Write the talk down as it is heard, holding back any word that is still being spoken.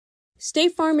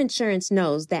State Farm Insurance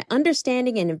knows that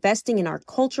understanding and investing in our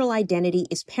cultural identity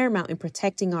is paramount in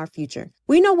protecting our future.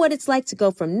 We know what it's like to go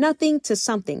from nothing to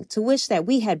something, to wish that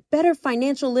we had better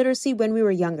financial literacy when we were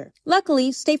younger.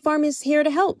 Luckily, State Farm is here to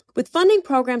help with funding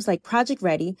programs like Project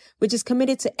Ready, which is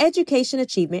committed to education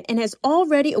achievement and has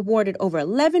already awarded over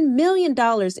 $11 million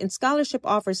in scholarship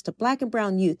offers to Black and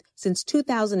brown youth since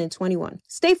 2021.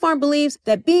 State Farm believes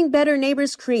that being better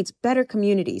neighbors creates better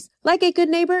communities. Like a good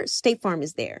neighbor, State Farm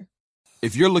is there.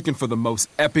 If you're looking for the most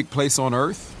epic place on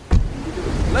Earth,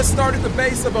 let's start at the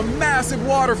base of a massive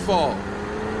waterfall.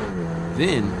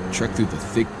 Then trek through the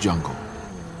thick jungle.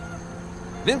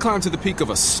 Then climb to the peak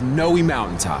of a snowy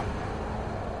mountaintop.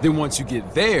 Then once you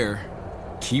get there,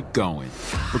 keep going.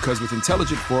 Because with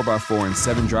intelligent 4x4 and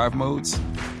 7 drive modes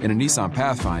and a Nissan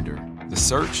Pathfinder, the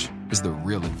search is the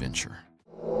real adventure.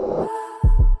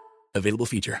 Available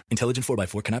feature. Intelligent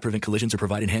 4x4 cannot prevent collisions or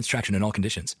provide enhanced traction in all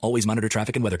conditions. Always monitor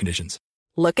traffic and weather conditions.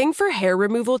 Looking for hair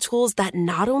removal tools that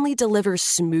not only deliver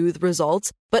smooth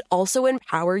results, but also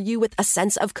empower you with a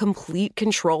sense of complete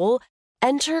control?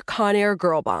 Enter Conair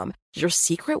Girl Bomb, your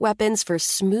secret weapons for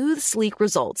smooth, sleek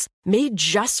results, made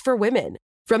just for women.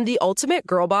 From the ultimate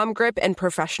Girl Bomb grip and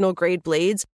professional-grade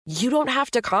blades, you don't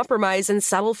have to compromise and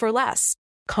settle for less.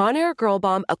 Conair Girl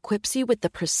Bomb equips you with the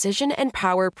precision and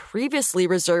power previously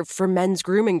reserved for men's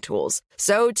grooming tools.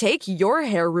 So take your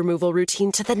hair removal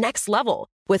routine to the next level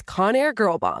with Conair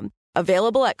Girl Bomb.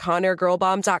 Available at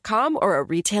ConairGirlBomb.com or a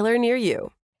retailer near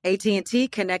you. AT&T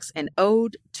connects an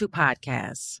ode to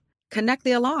podcasts. Connect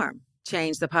the alarm.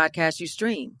 Change the podcast you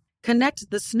stream. Connect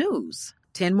the snooze.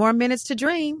 10 more minutes to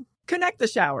dream. Connect the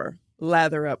shower.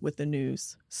 Lather up with the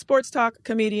news. Sports talk,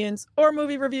 comedians, or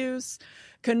movie reviews.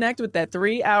 Connect with that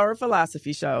 3-hour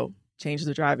philosophy show. Change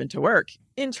the drive into work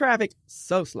in traffic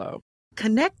so slow.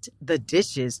 Connect the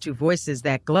dishes to voices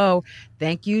that glow.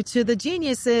 Thank you to the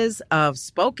geniuses of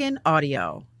spoken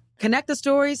audio. Connect the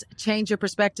stories, change your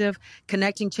perspective.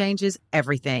 Connecting changes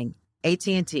everything.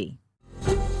 AT&T.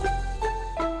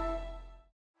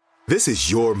 This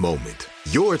is your moment,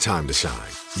 your time to shine,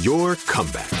 your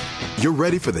comeback. You're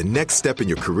ready for the next step in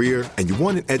your career, and you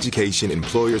want an education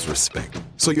employers respect.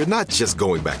 So you're not just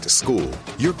going back to school,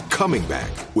 you're coming back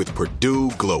with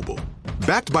Purdue Global.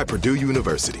 Backed by Purdue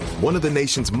University, one of the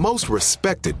nation's most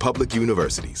respected public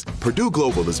universities, Purdue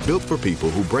Global is built for people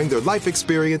who bring their life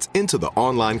experience into the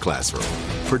online classroom.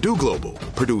 Purdue Global,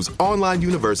 Purdue's online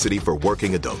university for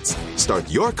working adults. Start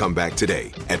your comeback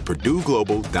today at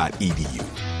purdueglobal.edu.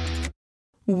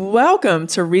 Welcome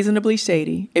to Reasonably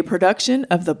Shady, a production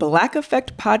of the Black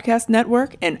Effect Podcast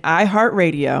Network and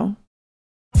iHeartRadio.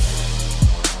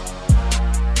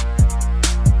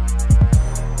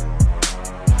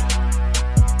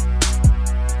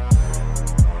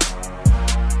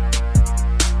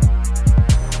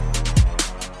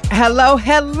 Hello,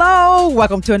 hello.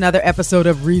 Welcome to another episode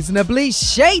of Reasonably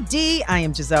Shady. I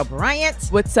am Giselle Bryant.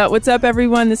 What's up,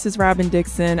 everyone? This is Robin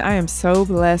Dixon. I am so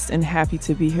blessed and happy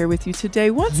to be here with you today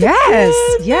once again.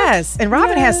 Yes. And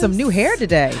Robin has some new hair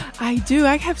today. I do.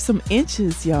 I have some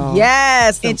inches, y'all.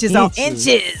 Yes, some inches on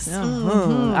inches.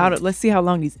 Mm-hmm. Let's see how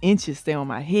long these inches stay on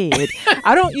my head.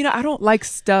 I don't like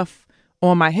stuff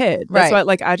on my head. That's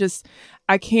why,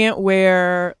 I can't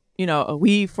wear a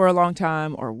weave for a long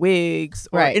time or wigs.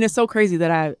 And it's so crazy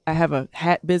that I have a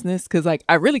hat business because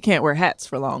I really can't wear hats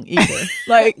for long either.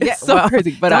 It's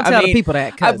crazy. But don't tell the people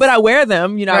that. But I wear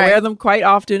them, I wear them quite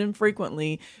often and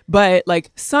frequently. But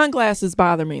sunglasses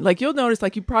bother me. You'll notice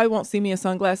you probably won't see me in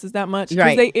sunglasses that much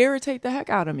because they irritate the heck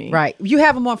out of me. Right. You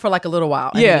have them on for a little while.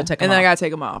 And then I got to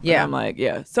take them off. Yeah. And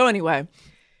I'm So anyway.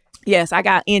 Yes, I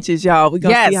got inches, y'all. We're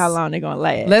going to see how long they're going to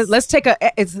last. Let's take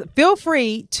feel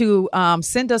free to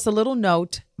send us a little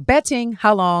note betting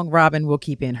how long Robin will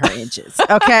keep in her inches.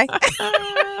 Okay.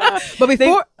 But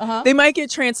before they might get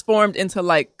transformed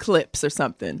into clips or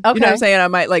something. Okay. You know what I'm saying? I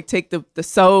might take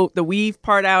the weave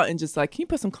part out and just can you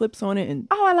put some clips on it? And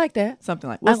I like that. Something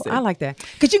like that. I like that.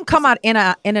 Because you can come out in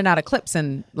and out of clips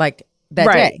and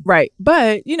that day. Right.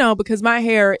 But, because my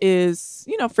hair is,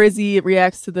 frizzy, it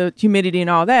reacts to the humidity and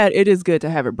all that, it is good to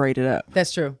have it braided up.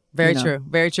 That's true. Very true.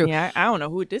 Very true. Yeah, I don't know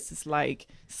who this is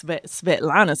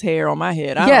Svetlana's hair on my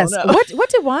head. I don't know. What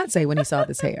did Juan say when he saw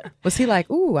this hair? Was he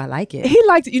like, ooh, I like it? He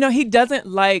liked it. He doesn't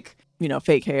like,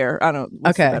 fake hair. I don't,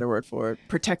 what's the better word for it?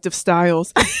 Protective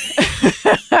styles.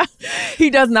 He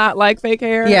does not like fake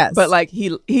hair. Yes. But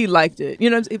he liked it.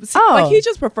 It was he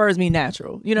just prefers me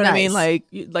natural. You know what I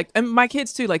mean? And my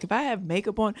kids too, if I have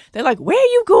makeup on, they're like, where are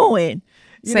you going?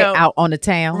 Say out on the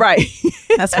town. Right.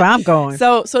 That's where I'm going.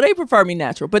 So they prefer me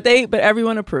natural, but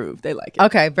everyone approved. They like it.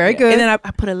 Okay, very good. And then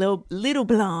I put a little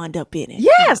blonde up in it.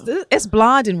 Yes, it's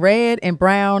blonde and red and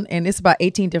brown, and it's about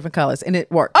 18 different colors, and it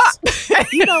works.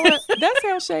 You know what? That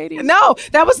sounds shady. No,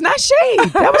 that was not shade.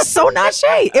 That was so not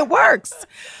shade. It works.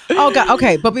 Oh, God.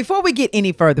 Okay, but before we get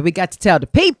any further, we got to tell the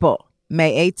people,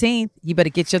 May 18th, you better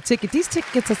get your ticket. These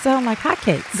tickets are selling like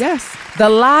hotcakes. Yes. The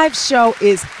live show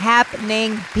is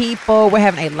happening, people. We're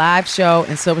having a live show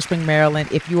in Silver Spring,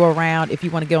 Maryland. If you're around, if you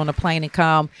want to get on a plane and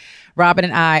come, Robin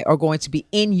and I are going to be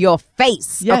in your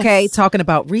face, okay, talking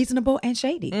about reasonable and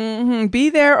shady. Mm-hmm. Be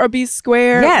there or be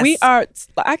square. Yes. We are,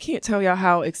 I can't tell y'all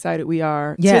how excited we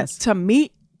are to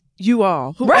meet you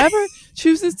all. Whoever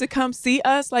chooses to come see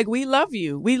us, like, we love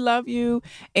you. We love you.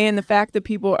 And the fact that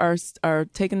people are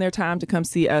taking their time to come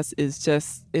see us is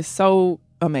so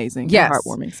amazing. Yes. And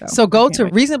heartwarming. So go to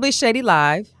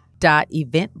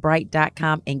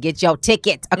reasonablyshadylive.eventbrite.com and get your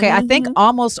ticket. Okay. I think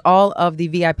almost all of the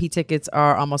VIP tickets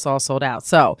are almost all sold out.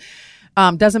 So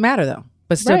doesn't matter though.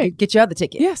 But still get your other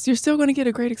ticket. Yes, you're still going to get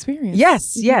a great experience.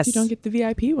 Yes, yes. If you don't get the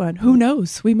VIP one, who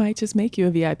knows? We might just make you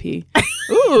a VIP.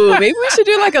 Ooh, maybe we should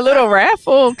do like a little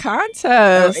raffle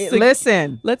contest.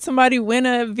 Listen. Let somebody win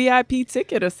a VIP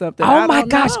ticket or something. Oh my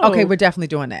gosh. Okay, we're definitely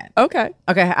doing that. Okay.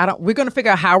 We're going to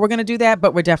figure out how we're going to do that,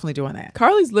 but we're definitely doing that.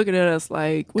 Carly's looking at us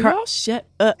like, will y'all shut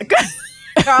up?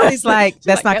 Carly's like,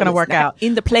 that's not going to work out.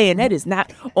 In the plan, that is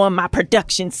not on my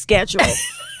production schedule.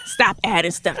 Stop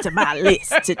adding stuff to my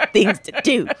list to things to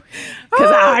do.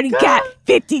 Because I already got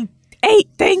 58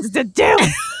 things to do.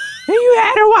 And you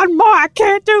added one more. I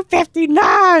can't do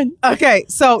 59. Okay,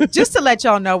 so just to let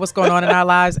y'all know what's going on in our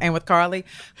lives and with Carly.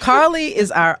 Carly is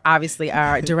obviously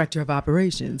our director of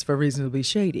operations for Reasonably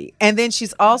Shady. And then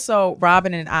she's also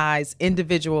Robin and I's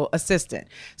individual assistant.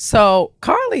 So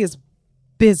Carly is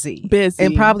busy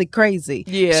and probably crazy.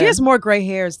 Yeah. She has more gray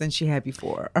hairs than she had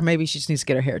before. Or maybe she just needs to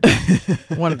get her hair done.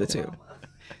 One of the two.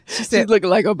 She's looking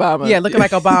like Obama. Yeah, looking like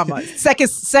Obama.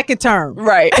 Second term.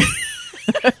 Right.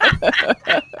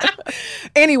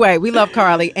 Anyway, we love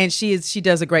Carly and she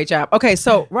does a great job. Okay,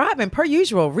 so Robin, per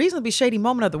usual, Reasonably Shady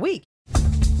moment of the week.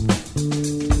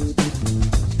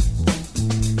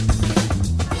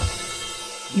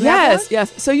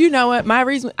 Yes. So you know what? My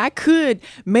reason, I could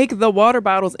make the water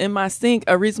bottles in my sink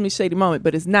a Reasonably Shady moment,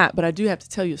 but it's not. But I do have to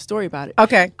tell you a story about it.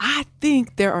 Okay. I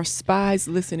think there are spies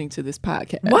listening to this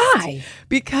podcast. Why?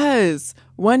 Because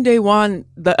one day,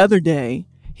 the other day,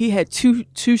 he had two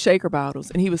shaker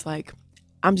bottles, and he was like,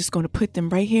 I'm just going to put them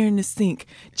right here in the sink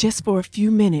just for a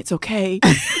few minutes, okay?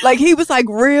 Like, he was like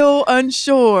real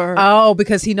unsure. Oh,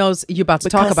 because he knows you're about to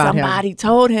talk about him. Somebody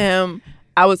told him.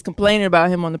 I was complaining about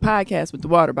him on the podcast with the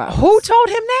water bottles. Who told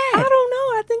him that? I don't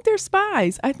know. I think they're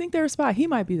spies. I think they're a spy. He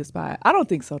might be the spy. I don't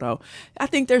think so, though. I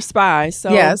think they're spies. So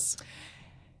yes.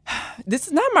 This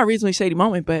is not my Reasonably Shady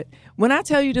moment, but when I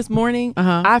tell you this morning,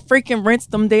 I freaking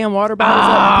rinsed them damn water bottles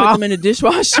up and put them in the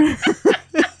dishwasher.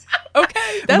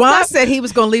 Okay. Juan said he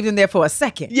was going to leave them there for a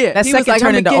second. Yeah. That second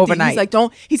turned into overnight.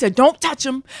 He said, don't touch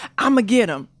them. I'm going to get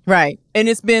them. Right. And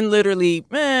it's been literally,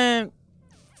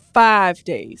 5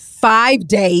 days. 5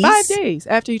 days? 5 days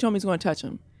after he told me he's going to touch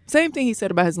him. Same thing he said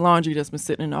about his laundry that's been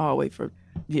sitting in the hallway for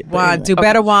years. Juan, do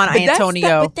better, Juan,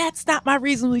 Antonio. But that's not my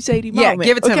Reasonably Shady moment. Yeah,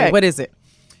 give it to me. What is it?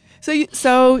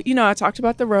 So I talked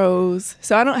about the rose.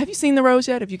 So have you seen the rose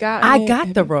yet? Have you got I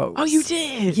got the rose. Oh, you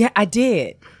did? Yeah, I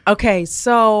did. Okay,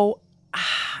 so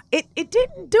it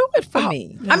didn't do it for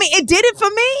me. I mean, it did it for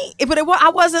me, but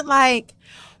I wasn't like,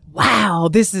 wow,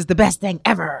 this is the best thing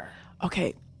ever.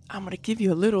 Okay. I'm going to give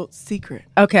you a little secret.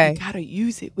 Okay. You got to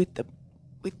use it with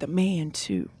the man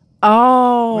too.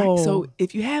 Oh. Right? So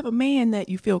if you have a man that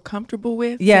you feel comfortable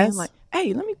with, yes. Like,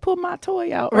 hey, let me pull my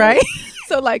toy out. Right.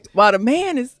 So like while the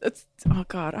man is, oh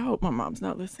God, I hope my mom's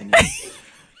not listening.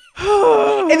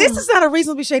 And this is not a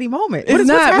Reasonably Shady moment. It's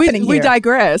not. What's happening we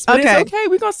digress. But okay. It's okay.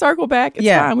 We're going to circle back. It's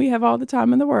fine. We have all the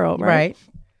time in the world. Right.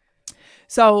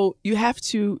 So you have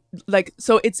to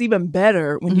so it's even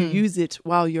better when you use it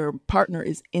while your partner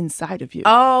is inside of you.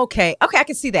 Okay. I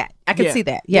can see that. See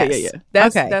that. Yes. Yeah.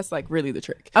 That's like really the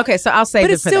trick. Okay. So I'll say,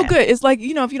 but it's still good. It's like,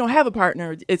 if you don't have a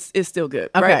partner, it's still good.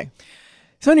 Okay. Right?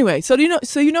 So anyway, so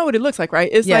you know what it looks like, right?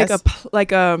 It's yes.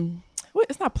 what?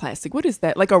 It's not plastic. What is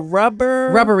that? Like a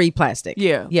rubbery plastic.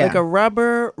 Yeah. Like a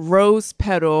rubber rose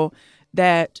petal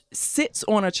that sits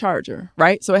on a charger,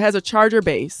 right? So it has a charger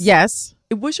base. Yes.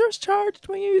 Was yours charged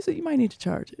when you use it? You might need to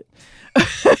charge it.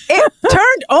 It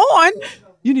turned on.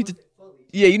 You need to.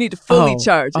 Yeah, you need to fully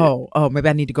charge it. Oh, maybe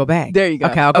I need to go back. There you go.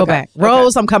 Okay, I'll go back.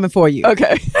 Rose, I'm coming for you.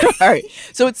 Okay. All right.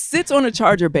 So it sits on a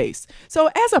charger base. So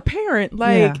as a parent,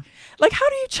 like how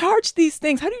do you charge these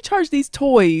things? How do you charge these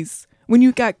toys when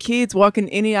you got kids walking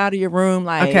in and out of your room?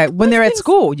 Like, okay, when they're at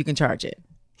school, you can charge it.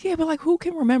 Yeah, but like, who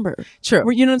can remember?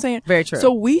 True. You know what I'm saying? Very true.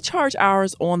 So we charge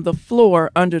ours on the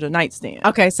floor under the nightstand.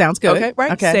 Okay, sounds good. Okay,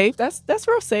 right? Okay. Safe. That's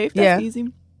real safe. That's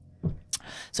easy.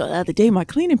 So the other day, my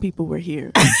cleaning people were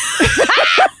here.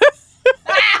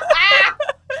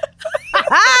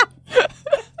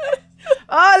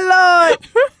 Oh,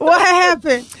 Lord. What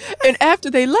happened? And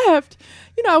after they left,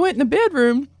 I went in the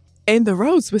bedroom and the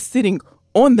rose was sitting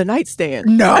on the nightstand.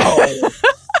 No.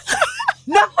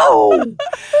 No.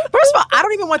 First of all, I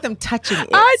don't even want them touching it.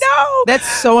 I know. That's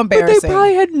so embarrassing. But they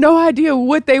probably had no idea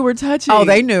what they were touching. Oh,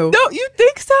 they knew. No, you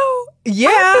think so? Yeah.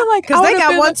 I feel like because they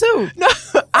got one too. No,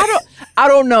 I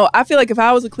don't know. I feel like if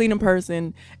I was a cleaning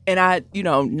person and I,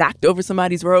 knocked over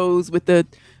somebody's rose with the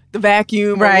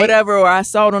vacuum or whatever, or I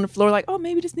saw it on the floor, like, oh,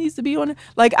 maybe this needs to be on it.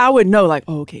 Like, I would know, like,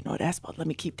 oh, okay, no, that's about, let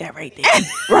me keep that right there.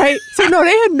 Right? So, no,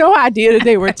 they had no idea that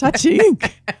they were touching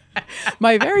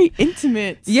my very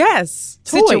intimate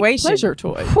situation. Pleasure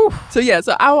toy. So,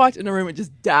 so I walked in the room and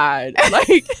just died.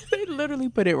 Like, they literally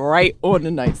put it right on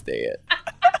the nightstand.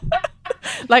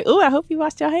 Like, oh, I hope you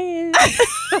washed your hands.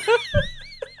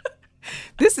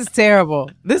 This is terrible.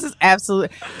 This is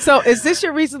absolutely. So, is this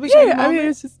your reasonably shady moment? I mean,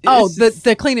 it's just,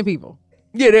 the cleaning people.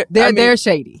 Yeah, they're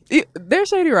shady. They're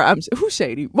shady, or who's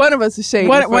shady? One of us is shady.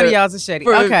 One of y'all's is shady.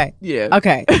 Okay. Yeah.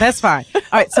 Okay, that's fine. All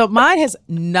right. So mine has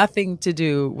nothing to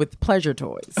do with pleasure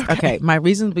toys. Okay. My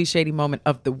reasonably shady moment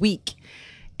of the week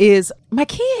is my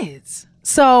kids.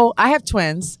 So I have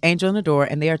twins, Angel and Adore,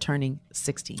 and they are turning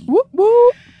 16. Whoop,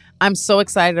 whoop. I'm so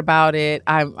excited about it.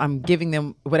 I'm giving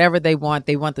them whatever they want.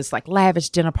 They want this like lavish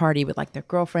dinner party with like their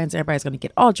girlfriends. Everybody's going to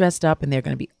get all dressed up and they're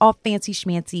going to be all fancy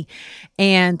schmancy.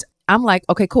 And I'm like,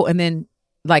 okay, cool. And then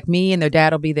like me and their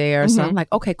dad will be there. So I'm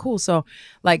like, okay, cool. So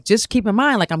like, just keep in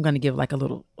mind, like I'm going to give like a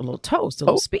little toast, a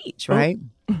little speech, right?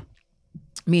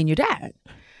 Me and your dad.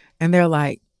 And they're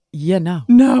like, yeah,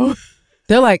 no.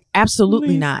 They're like, absolutely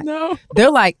Please, not. No.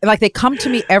 They're like they come to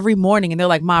me every morning and they're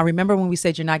like, Ma, remember when we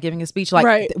said you're not giving a speech? Like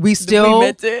we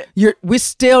meant it. We're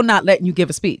still not letting you give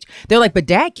a speech. They're like, but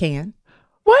Dad can.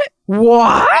 What?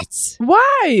 Why?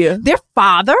 Their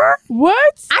father?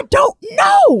 What? I don't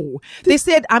know. They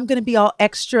said I'm going to be all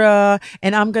extra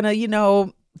and I'm going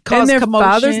to, cause and their commotion.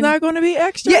 Father's not going to be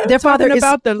extra? Yeah, their father is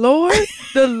about the Lord.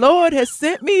 The Lord has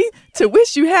sent me to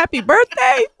wish you happy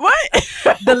birthday. What?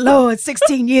 The Lord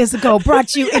 16 years ago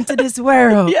brought you into this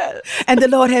world. Yes. And the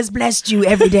Lord has blessed you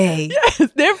every day.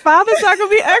 Yes. Their father's not going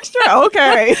to be extra?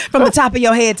 Okay. From the top of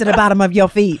your head to the bottom of your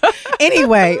feet.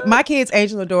 Anyway, my kids,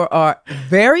 Angel and Adore, are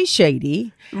very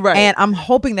shady. Right. And I'm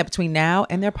hoping that between now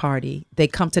and their party, they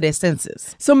come to their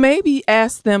senses. So maybe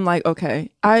ask them like,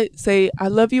 okay, I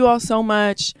love you all so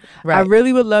much. Right. I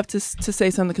really would love to say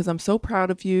something because I'm so proud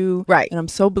of you. Right. And I'm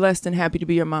so blessed and happy to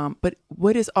be your mom. But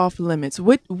what is off limits?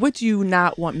 What would you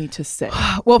not want me to say?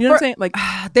 Well, you know what I'm saying? Like,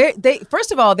 they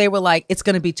first of all, they were like, it's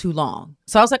going to be too long.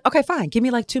 So I was like, okay, fine. Give me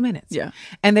like 2 minutes. Yeah.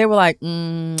 And they were like,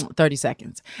 30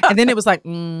 seconds. And then it was like,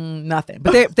 nothing.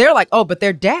 But they're like, oh, but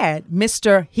their dad,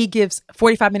 he gives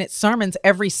 45-minute sermons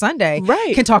every Sunday.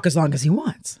 Right. Can talk as long as he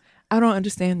wants. I don't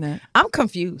understand that. I'm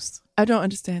confused. I don't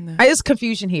understand that. There's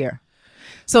confusion here.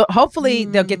 So hopefully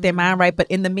they'll get their mind right. But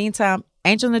in the meantime,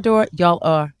 Angel and Adore, y'all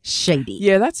are shady.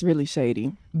 Yeah, that's really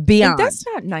shady. Beyond. And that's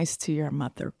not nice to your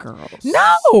mother, girls.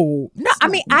 No. I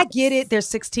mean, nice. I get it. They're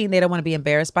 16. They don't want to be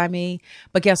embarrassed by me.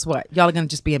 But guess what? Y'all are going to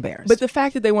just be embarrassed. But the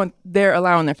fact that they're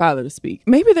allowing their father to speak.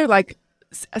 Maybe they're like,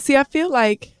 see, I feel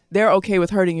like they're okay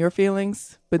with hurting your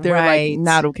feelings, but they're like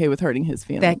not okay with hurting his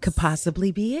feelings. That could possibly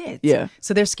be it. Yeah.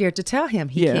 So they're scared to tell him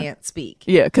he can't speak.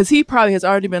 Yeah, because he probably has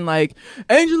already been like,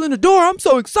 Angel and Adore, I'm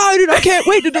so excited. I can't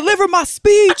wait to deliver my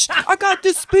speech. I got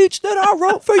this speech that I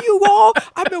wrote for you all.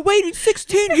 I've been waiting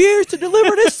 16 years to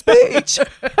deliver this speech.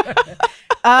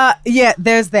 Yeah,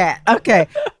 there's that. Okay.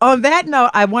 On that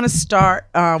note, I want to start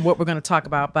what we're going to talk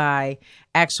about by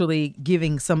actually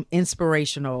giving some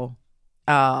inspirational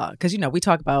because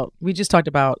we just talked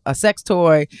about a sex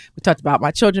toy. We talked about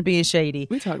my children being shady.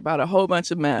 We talked about a whole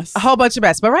bunch of mess.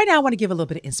 But right now I want to give a little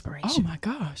bit of inspiration. Oh my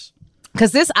gosh.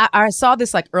 Because I saw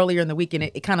this like earlier in the week and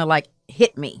it kind of like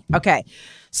hit me. Okay.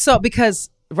 So because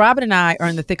Robin and I are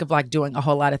in the thick of like doing a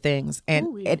whole lot of things.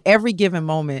 And at every given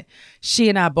moment, she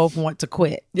and I both want to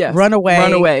quit. Yes. Run away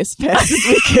as fast as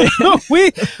we can.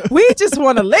 we just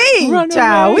want to leave,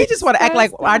 child. We just want to act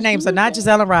like our names are not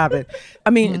Giselle and Robin. I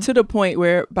mean, to the point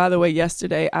where, by the way,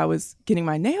 yesterday I was getting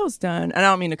my nails done. And I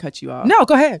don't mean to cut you off. No,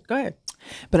 go ahead.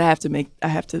 but I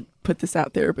have to put this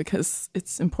out there because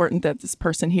it's important that this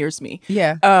person hears me.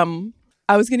 Yeah.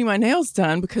 I was getting my nails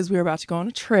done because we were about to go on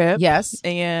a trip. Yes.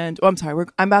 And I'm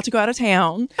about to go out of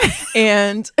town.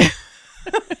 And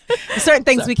certain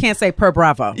things we can't say per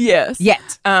Bravo. Yes.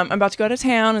 Yet. I'm about to go out of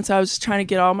town. And so I was just trying to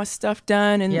get all my stuff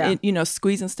done and,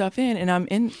 squeezing stuff in. And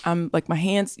I'm like, my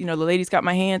hands, the lady's got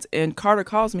my hands. And Carter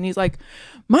calls me and he's like,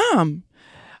 Mom,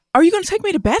 are you going to take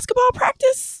me to basketball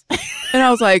practice? And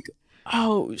I was like,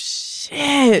 oh,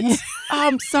 shit.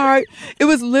 I'm sorry. It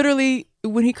was literally,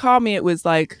 when he called me, it was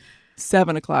like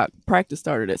 7:00. Practice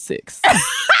started at 6.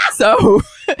 So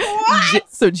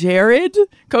Jared,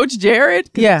 Coach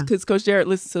Jared, because Coach Jared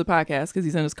listens to the podcast because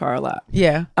he's in his car a lot.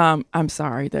 Yeah. I'm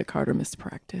sorry that Carter missed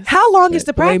practice. How long is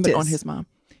the practice? Blame it on his mom.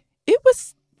 It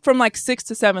was from like 6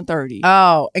 to 7:30.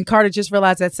 Oh, and Carter just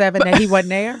realized at 7 that he wasn't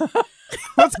there.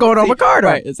 What's going on with Carter?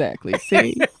 Right, exactly.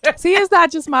 See, it's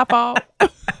not just my fault.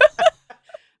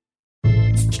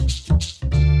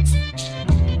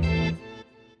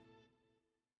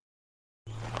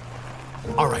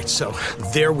 All right, so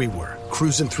there we were,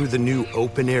 cruising through the new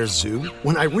open-air zoo,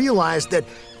 when I realized that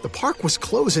the park was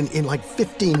closing in like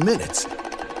 15 minutes.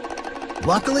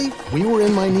 Luckily, we were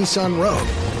in my Nissan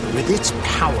Rogue. With its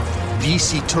powerful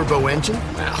VC turbo engine,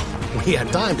 well, we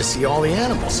had time to see all the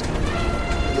animals.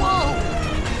 Whoa!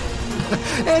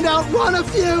 And outrun a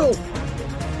few!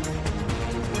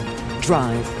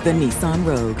 Drive the Nissan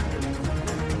Rogue.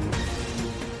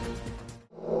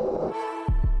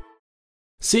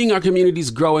 Seeing our communities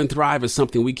grow and thrive is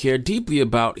something we care deeply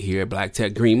about here at Black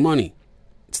Tech Green Money.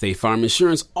 State Farm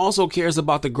Insurance also cares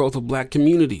about the growth of Black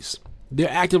communities. They're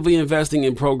actively investing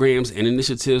in programs and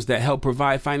initiatives that help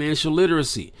provide financial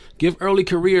literacy, give early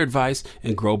career advice,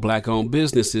 and grow Black-owned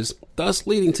businesses, thus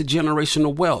leading to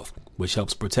generational wealth, which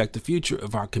helps protect the future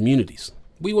of our communities.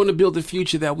 We want to build a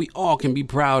future that we all can be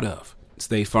proud of.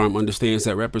 State Farm understands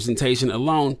that representation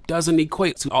alone doesn't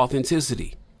equate to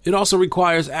authenticity. It also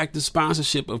requires active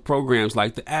sponsorship of programs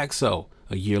like the AXO,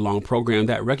 a year-long program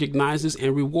that recognizes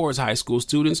and rewards high school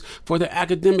students for their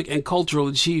academic and cultural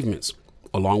achievements,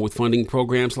 along with funding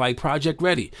programs like Project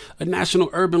Ready, a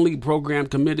National Urban League program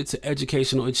committed to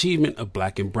educational achievement of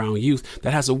Black and brown youth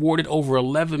that has awarded over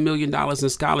 $11 million in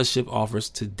scholarship offers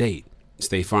to date.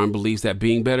 State Farm believes that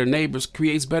being better neighbors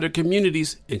creates better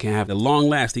communities and can have a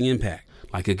long-lasting impact.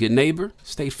 Like a good neighbor,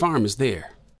 State Farm is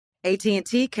there.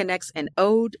 AT&T connects an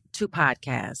ode to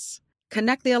podcasts.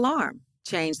 Connect the alarm.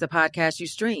 Change the podcast you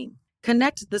stream.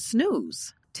 Connect the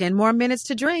snooze. 10 more minutes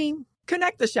to dream.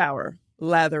 Connect the shower.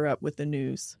 Lather up with the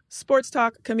news. Sports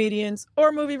talk, comedians,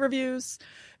 or movie reviews.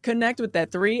 Connect with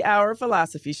that 3-hour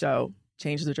philosophy show.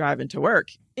 Change the drive into work.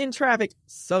 In traffic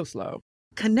so slow.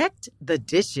 Connect the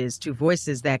dishes to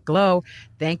voices that glow.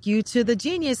 Thank you to the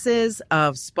geniuses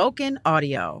of spoken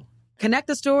audio. Connect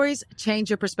the stories, change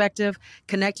your perspective.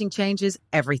 Connecting changes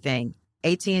everything.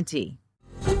 AT&T.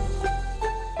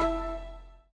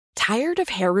 Tired of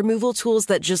hair removal tools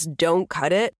that just don't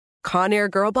cut it? Conair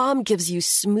Girl Bomb gives you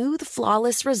smooth,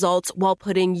 flawless results while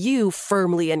putting you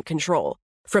firmly in control.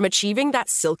 From achieving that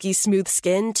silky smooth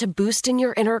skin to boosting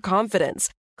your inner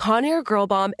confidence, Conair Girl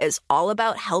Bomb is all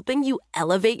about helping you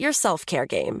elevate your self-care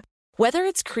game. Whether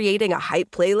it's creating a hype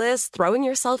playlist, throwing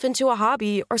yourself into a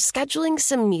hobby, or scheduling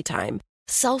some me time,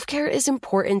 self-care is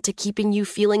important to keeping you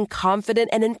feeling confident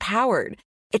and empowered.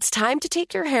 It's time to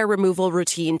take your hair removal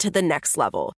routine to the next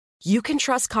level. You can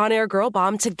trust Conair Girl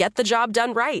Bomb to get the job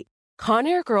done right.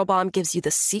 Conair Girl Bomb gives you the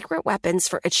secret weapons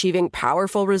for achieving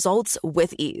powerful results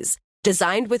with ease.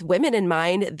 Designed with women in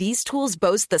mind, these tools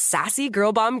boast the sassy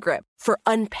Girl Bomb grip for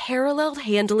unparalleled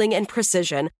handling and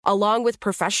precision, along with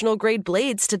professional-grade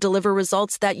blades to deliver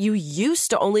results that you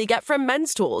used to only get from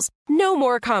men's tools. No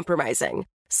more compromising.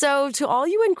 So, to all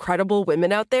you incredible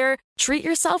women out there, treat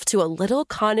yourself to a little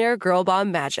Conair Girl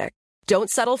Bomb magic. Don't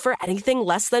settle for anything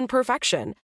less than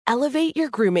perfection. Elevate your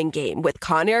grooming game with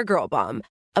Conair Girl Bomb.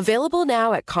 Available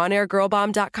now at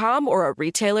ConairGirlBomb.com or a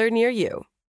retailer near you.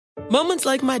 Moments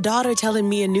like my daughter telling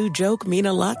me a new joke mean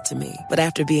a lot to me. But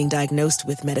after being diagnosed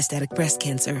with metastatic breast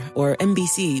cancer, or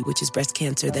MBC, which is breast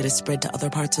cancer that is spread to other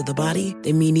parts of the body,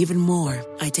 they mean even more.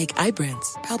 I take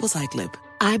Ibrance, palbociclib.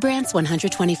 Ibrance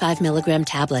 125 milligram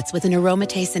tablets with an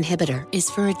aromatase inhibitor is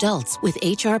for adults with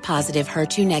HR-positive,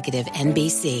 HER2-negative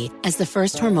MBC as the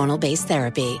first hormonal-based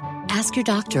therapy. Ask your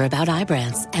doctor about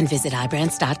Ibrance and visit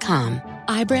Ibrance.com.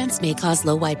 Ibrance may cause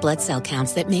low white blood cell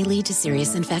counts that may lead to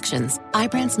serious infections.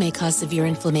 Ibrance may cause severe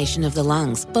inflammation of the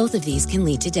lungs. Both of these can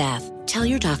lead to death. Tell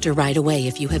your doctor right away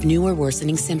if you have new or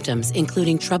worsening symptoms,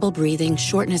 including trouble breathing,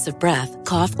 shortness of breath,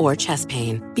 cough, or chest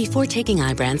pain. Before taking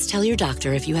Ibrance, tell your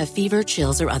doctor if you have fever,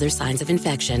 chills, or other signs of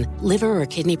infection, liver or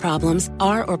kidney problems,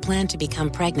 are or plan to become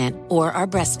pregnant, or are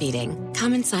breastfeeding.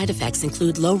 Common side effects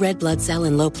include low red blood cell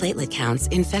and low platelet counts,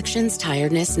 infections,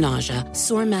 tiredness, nausea,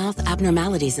 sore mouth,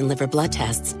 abnormalities in liver blood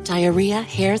tests, diarrhea,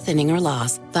 hair thinning or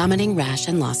loss, vomiting, rash,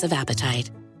 and loss of appetite.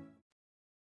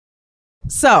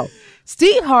 So,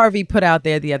 Steve Harvey put out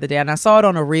there the other day, and I saw it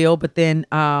on a reel, but then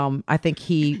I think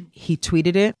he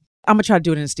tweeted it. I'm going to try to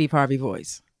do it in a Steve Harvey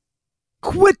voice.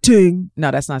 Quitting.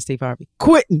 No, that's not Steve Harvey.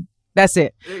 Quitting. That's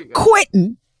it.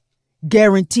 Quitting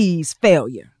guarantees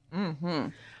failure. Mm-hmm.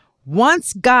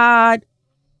 Once God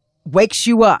wakes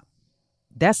you up,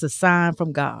 that's a sign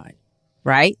from God,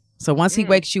 right? So once he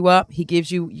wakes you up, he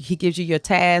gives you your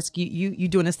task. You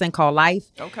doing this thing called life.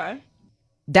 Okay.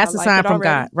 That's a sign from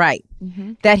God, right?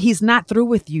 Mm-hmm. That he's not through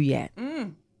with you yet.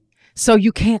 So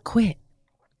you can't quit.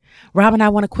 Rob and I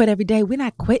want to quit every day. We're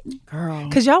not quitting. Girl.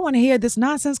 Because y'all want to hear this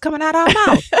nonsense coming out of our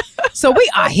mouth. So we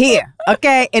are here,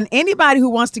 okay? And anybody who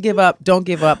wants to give up, don't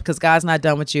give up because God's not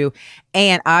done with you.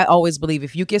 And I always believe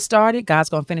if you get started, God's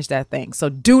going to finish that thing. So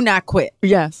do not quit.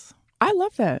 Yes. I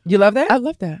love that. You love that? I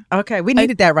love that. Okay. We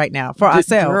needed that right now for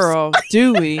ourselves. Girl,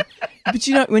 do we? But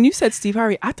you know, when you said Steve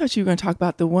Harvey, I thought you were going to talk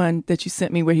about the one that you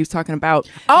sent me where he was talking about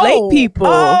late people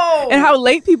and how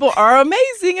late people are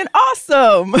amazing and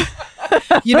awesome.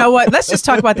 You know what? Let's just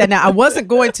talk about that now. I wasn't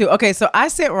going to. Okay, so I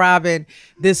sent Robin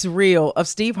this reel of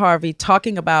Steve Harvey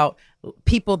talking about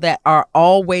people that are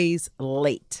always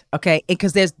late. Okay,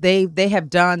 because they have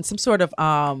done some sort of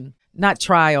not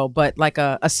trial, but like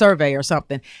a survey or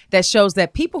something that shows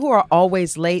that people who are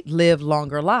always late live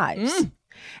longer lives.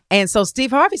 And so Steve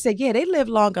Harvey said, yeah, they live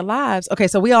longer lives. Okay,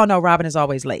 so we all know Robin is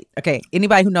always late. Okay,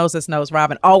 anybody who knows us knows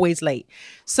Robin always late.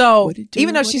 So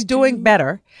even though she's doing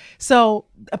better. So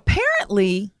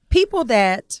apparently people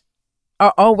that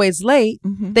are always late,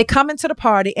 they come into the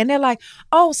party and they're like,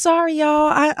 oh, sorry,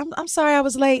 y'all. I'm sorry I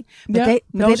was late. But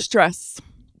no stress.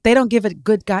 They don't give a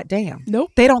good goddamn.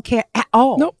 Nope. They don't care at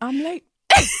all. Nope. I'm late.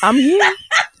 I'm here.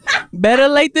 Better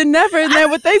late than never. Isn't that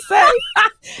what they say?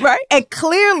 Right. And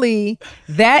clearly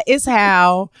that is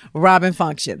how Robin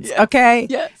functions. Yes. Okay.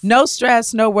 Yes. No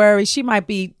stress, no worries. She might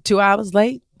be 2 hours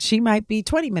late. She might be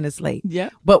 20 minutes late. Yeah.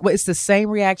 But it's the same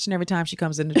reaction every time she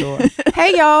comes in the door.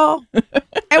 Hey, y'all. And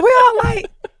we're all like,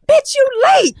 bitch, you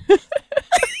late.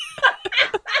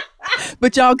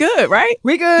 But y'all good, right?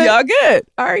 We good. Y'all good.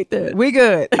 All right then. We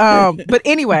good. But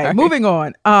anyway, right. Moving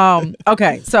on.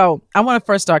 Okay, so I want to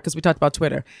first start because we talked about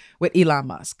Twitter with Elon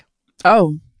Musk.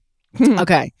 Oh.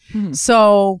 Okay.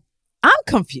 So I'm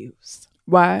confused.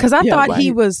 Why? Because I thought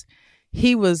he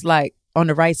was like on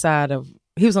the right side of,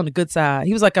 he was on the good side.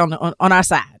 He was like on our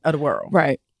side of the world.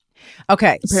 Right.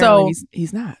 Okay. Apparently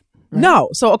he's not. Right? No.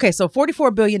 So, okay. So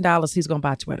 $44 billion he's going to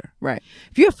buy Twitter. Right.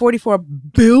 If you have $44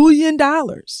 billion,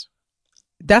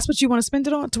 that's what you want to spend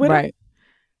it on Twitter? Right.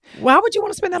 Why would you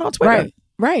want to spend that on Twitter? Right.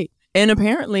 Right. And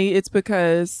apparently it's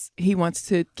because he wants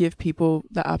to give people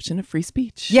the option of free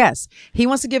speech. Yes. He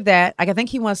wants to give that. I think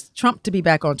he wants Trump to be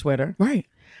back on Twitter. Right.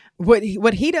 What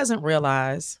he doesn't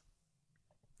realize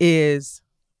is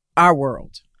our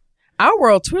world. Our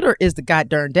world, Twitter is the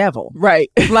goddamn devil.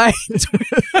 Right. Like,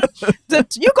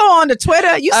 you go on to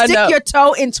Twitter, you stick your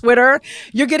toe in Twitter,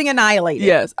 you're getting annihilated.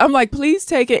 Yes. I'm like, please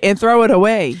take it and throw it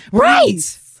away. Right.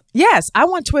 Please. Yes. I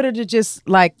want Twitter to just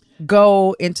like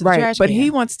go into the trash can. But he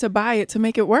wants to buy it to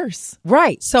make it worse.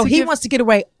 Right. So he wants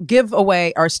to give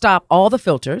away or stop all the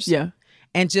filters. Yeah.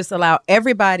 And just allow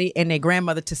everybody and their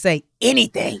grandmother to say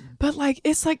anything. But like,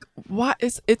 it's like, why?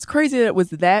 It's crazy that it was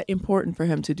that important for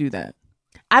him to do that.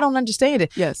 I don't understand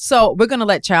it. Yes. So we're going to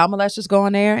let child molesters go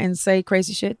in there and say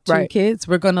crazy shit to kids.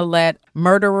 We're going to let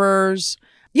murderers,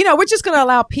 we're just going to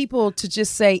allow people to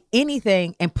just say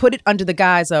anything and put it under the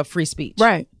guise of free speech.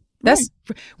 Right.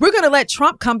 We're going to let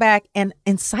Trump come back and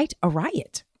incite a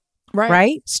riot.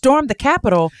 Right. Storm the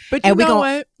Capitol. But you know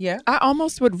what? Yeah. I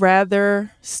almost would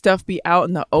rather stuff be out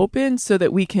in the open so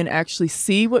that we can actually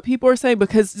see what people are saying.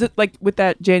 Because like with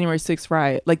that January 6th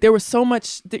riot, like there was so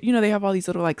much, they have all these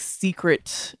little like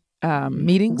secret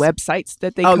meetings, websites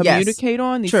that they communicate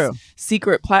on, these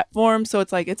secret platforms. So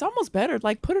it's like, it's almost better,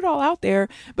 like put it all out there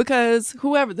because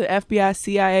whoever, the FBI,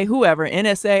 CIA, whoever,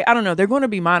 NSA, I don't know, they're going to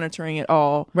be monitoring it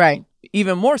all. Right.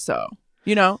 Even more so.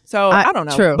 So I don't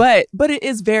know. True. But it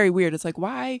is very weird. It's like,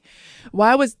 why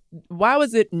was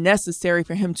it necessary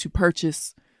for him to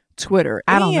purchase Twitter?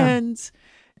 I don't know. And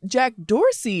Jack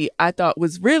Dorsey, I thought,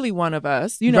 was really one of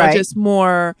us, just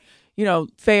more,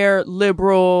 fair,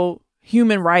 liberal,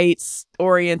 human rights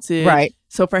oriented. Right.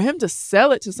 So for him to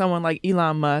sell it to someone like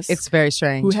Elon Musk, it's very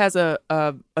strange, who has a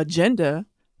agenda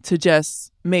to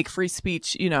just make free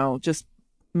speech, just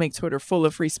make Twitter full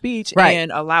of free speech,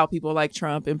 and allow people like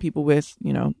Trump and people with,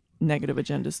 negative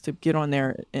agendas to get on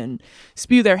there and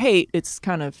spew their hate. It's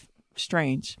kind of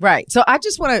strange. Right. So I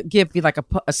just want to give you like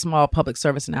a small public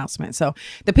service announcement. So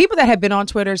the people that have been on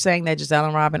Twitter saying that Giselle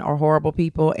and Robin are horrible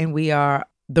people and we are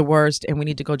the worst and we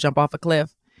need to go jump off a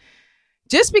cliff,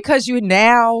 just because you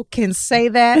now can say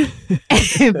that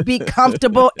and be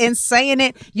comfortable in saying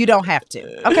it, you don't have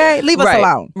to. Okay? Leave us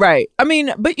alone. Right. I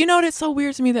mean, but it's so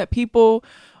weird to me that people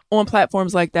on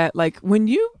platforms like that, like when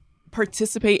you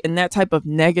participate in that type of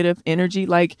negative energy,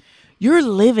 like you're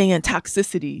living in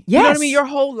toxicity. Yes. You know what I mean? Your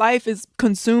whole life is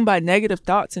consumed by negative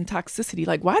thoughts and toxicity.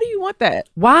 Like, why do you want that?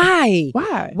 Why?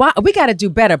 Why? We got to do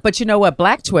better. But you know what?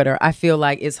 Black Twitter, I feel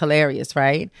like, is hilarious,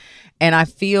 right? And I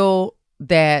feel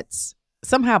that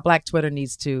somehow Black Twitter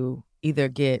needs to either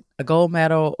get a gold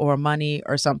medal or money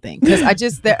or something. Because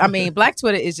Black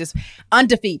Twitter is just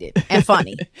undefeated and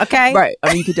funny. Okay? Right. I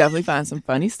mean, you could definitely find some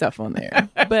funny stuff on there.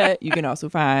 But you can also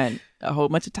find a whole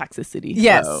bunch of toxicity.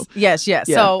 Yes. So, Yes. yeah,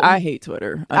 So I hate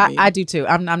Twitter. I do too.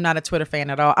 I'm not a Twitter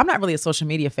fan at all. I'm not really a social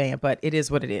media fan, but it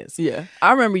is what it is. Yeah.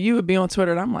 I remember you would be on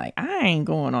Twitter and I'm like, I ain't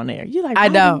going on there. You're like, I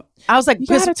know. I was like, you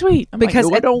got to tweet. I'm because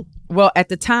like, at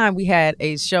the time we had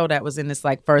a show that was in this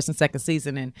like first and second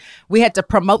season and we had to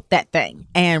promote that thing.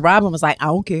 And Robin was like, I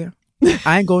don't care.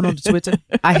 I ain't going on the Twitter.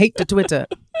 I hate the Twitter.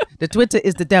 The Twitter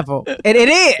is the devil. And it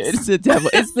is. It's the devil.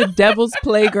 It's the devil's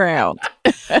playground.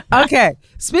 Okay.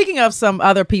 Speaking of some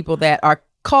other people that are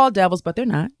called devils, but they're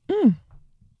not.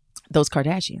 Those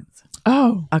Kardashians.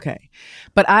 Oh. Okay.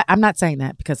 But I'm not saying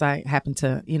that because I happen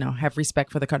to, have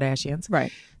respect for the Kardashians.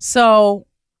 Right. So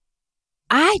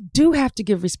I do have to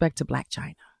give respect to Blac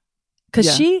Chyna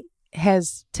because she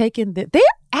has taken they're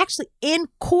actually in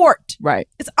court. Right.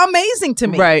 It's amazing to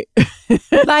me. Right.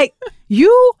 Like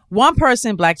one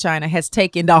person, Blac Chyna, has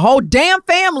taken the whole damn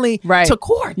family to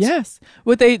court. Yes.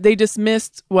 Well, they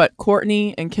dismissed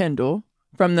Kourtney and Kendall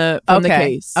from the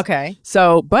case. Okay.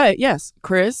 So, but yes,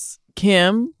 Kris,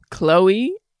 Kim,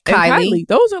 Khloe, and Kylie.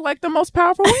 Those are like the most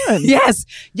powerful ones. Yes.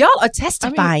 Y'all are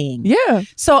testifying. Yeah.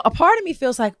 So a part of me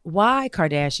feels like, why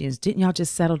Kardashians? Didn't y'all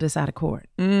just settle this out of court?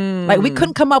 Like we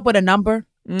couldn't come up with a number.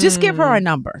 Just give her a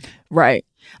number. Right.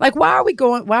 Like, why are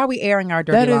we airing our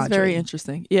dirty laundry? That is very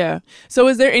interesting. Yeah. So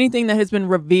is there anything that has been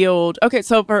revealed? Okay.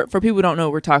 So for people who don't know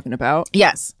what we're talking about.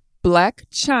 Yes. Blac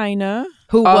Chyna.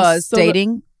 Who was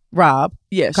dating Rob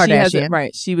Kardashian.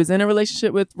 She was in a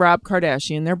relationship with Rob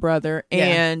Kardashian, their brother,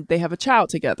 and they have a child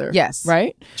together. Yes.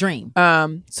 Right? Dream.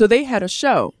 So they had a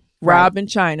show, Rob and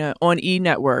Chyna, on E!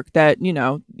 Network that,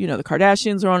 the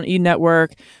Kardashians are on E!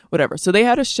 Network, whatever. So they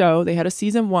had a show, they had a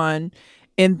season 1,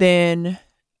 and then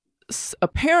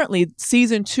apparently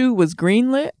season 2 was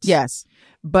greenlit. Yes.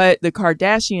 But the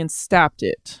Kardashians stopped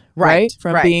it, right?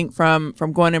 From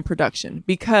going in production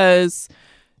because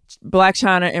Blac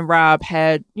Chyna and Rob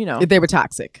had, they were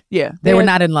toxic. Yeah. They were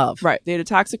not in love. Right. They had a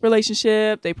toxic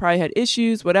relationship. They probably had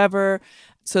issues, whatever.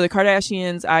 So the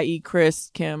Kardashians, i.e. Kris,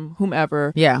 Kim,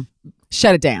 whomever. Yeah.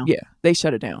 Shut it down. Yeah. They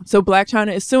shut it down. So Blac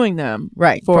Chyna is suing them.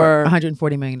 Right. For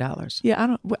 $140 million.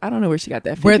 Yeah. I don't know where she got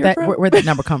that figure from. Where'd that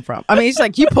number come from? I mean, it's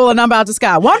like you pull a number out the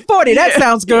sky. 140. That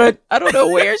sounds good. I don't know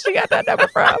where she got that number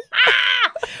from.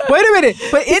 Wait a minute.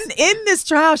 But in this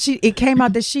trial, it came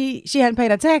out that she hadn't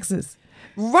paid her taxes.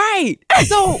 Right.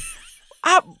 So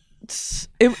I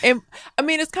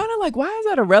mean, it's kind of like, why is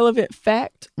that a relevant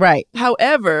fact? Right.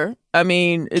 However, I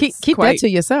mean, keep that to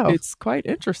yourself. It's quite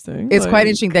interesting. It's quite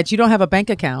interesting that you don't have a bank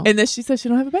account. And then she said she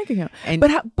don't have a bank account.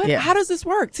 How does this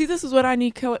work? See, this is what I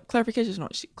need clarification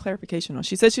on.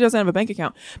 She said she doesn't have a bank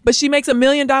account, but she makes $1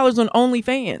 million on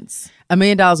OnlyFans. $1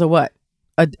 million or what?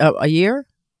 A year?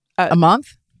 A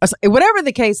month? Whatever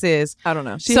the case is, I don't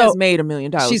know. She has made $1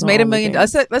 million. She's made $1 million.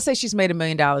 Let's say she's made $1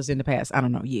 million in the past. I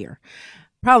don't know, year,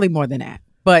 probably more than that.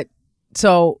 But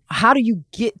so, how do you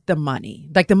get the money?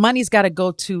 Like the money's got to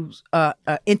go to an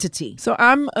entity. So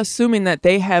I'm assuming that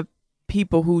they have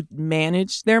people who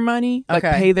manage their money, like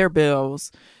pay their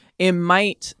bills. It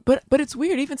might, but it's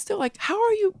weird. Even still, like, how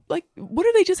are you? Like, what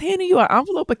are they just handing you an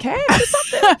envelope of cash or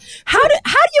something? How do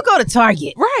you go to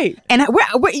Target? Right. And how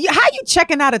you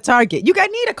checking out of Target? You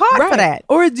need a card for that.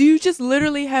 Or do you just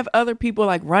literally have other people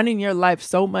like running your life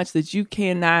so much that you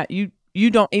cannot you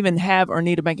don't even have or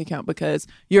need a bank account because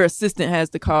your assistant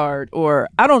has the card, or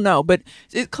I don't know. But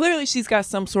clearly she's got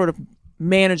some sort of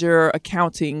manager,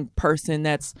 accounting person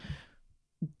that's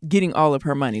getting all of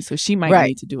her money. So she might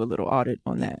need to do a little audit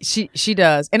on that. She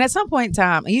does. And at some point in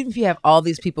time, even if you have all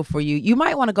these people for you, you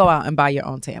might want to go out and buy your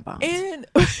own tampons. And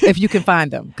if you can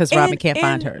find them, because Robin can't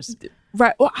find hers.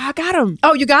 Right. Well, I got them.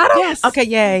 Oh, you got them? Yes. Okay,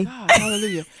 yay. Oh God,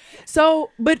 hallelujah. So,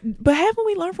 but haven't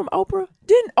we learned from Oprah?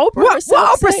 Didn't Oprah what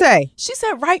Oprah say? She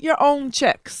said, write your own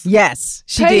checks. Yes,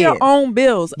 she Pay did. your own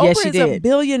bills. Yes, Oprah she is did. a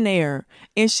billionaire,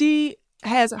 and she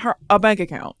has a bank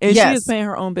account, and she is paying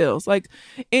her own bills. Like,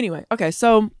 anyway, okay,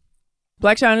 so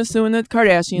Blac Chyna's suing the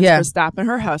Kardashians for stopping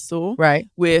her hustle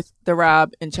with the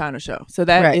Rob and Chyna show. So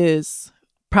that is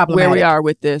problematic. Where we are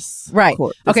with this. Right.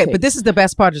 Court, okay, case. but this is the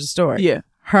best part of the story. Yeah.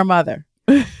 Her mother,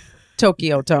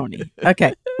 Tokyo Toni.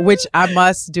 Okay, which I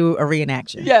must do a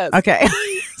reenaction. Yes. Okay.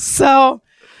 So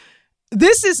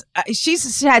this is,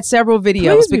 she's had several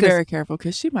videos. Please be very careful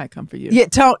because she might come for you. Yeah,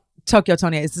 Tokyo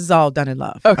Toni, this is all done in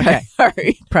love. Okay. All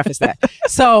right. Preface that.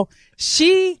 So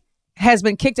she has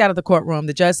been kicked out of the courtroom.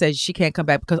 The judge says she can't come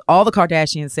back because all the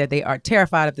Kardashians said they are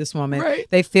terrified of this woman. Right.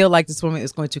 They feel like this woman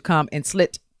is going to come and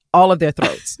slit all of their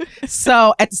throats.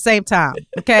 So at the same time,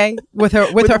 okay, with her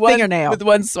fingernail. With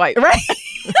one swipe. Right.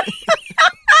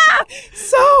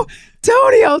 So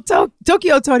Tokyo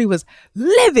Toni was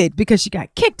livid because she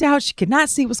got kicked out. She could not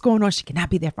see what's going on. She could not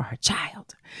be there for her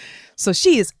child. So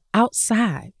she is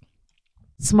outside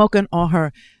smoking on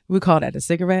her, we call that a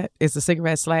cigarette. It's a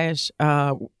cigarette slash.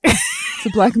 It's a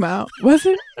Black Mouth. Was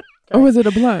it? Or was it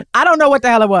a blunt? I don't know what the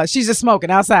hell it was. She's just smoking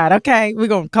outside. Okay. We're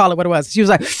going to call it what it was. She was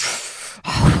like,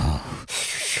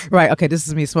 right. Okay. This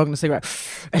is me smoking a cigarette.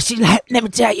 And she like, let me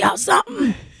tell y'all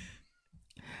something.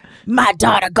 My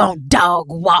daughter gonna dog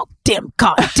walk them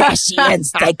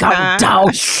Kardashians. They gonna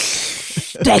dog.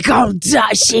 They gonna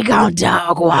dog. She gonna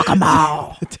dog walk them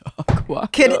all.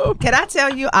 Can I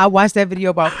tell you, I watched that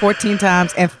video about 14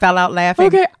 times and fell out laughing.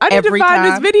 Okay, I need to find time.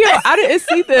 this video. I didn't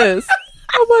see this.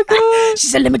 Oh my God. She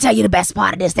said, let me tell you the best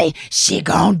part of this thing. She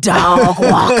gonna dog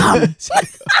walk them.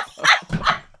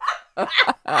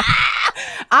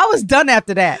 I was done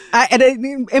after that.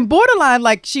 And borderline,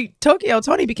 like Tokyo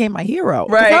Toni became my hero.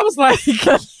 Right. I was like,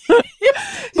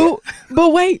 but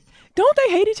wait, don't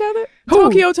they hate each other? Who?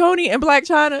 Tokyo Toni and Blac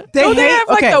Chyna. Don't they have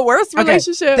like the worst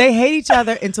relationship? They hate each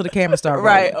other until the camera start rolling.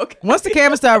 Right. Okay. Once the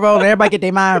camera start rolling, everybody get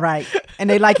their mind right and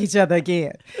they like each other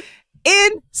again.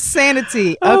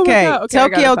 Insanity. Oh okay. my God. Okay,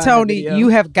 Tokyo Toni, you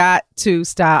have got to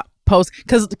stop post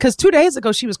because 2 days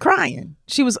ago she was crying.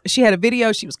 She had a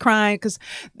video. She was crying because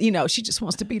she just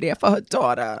wants to be there for her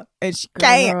daughter and she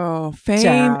can't. Girl,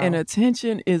 fame and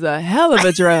attention is a hell of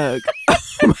a drug.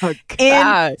 Oh my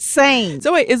God. Insane.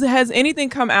 So wait, has anything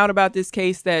come out about this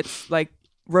case that's like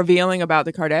revealing about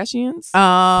the Kardashians?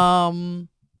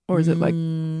 Or is it like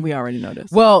we already know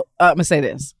this? Well, I'm gonna say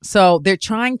this. So they're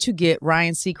trying to get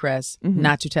Ryan Seacrest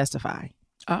not to testify.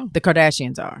 Oh, the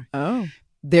Kardashians are. Oh.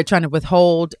 They're trying to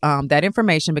withhold that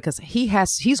information because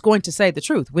he's going to say the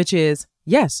truth, which is,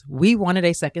 yes, we wanted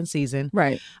a second season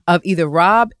of either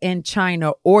Rob and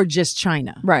Chyna or just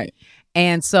Chyna. Right.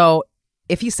 And so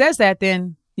if he says that,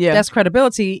 then that's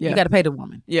credibility. You got to pay the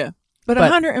woman. Yeah. But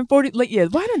 140,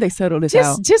 why didn't they settle this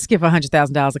out? Just give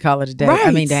 $100,000 a call a day. Right.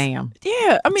 I mean, damn.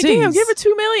 Yeah. I mean, damn, give her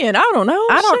 $2 million. I don't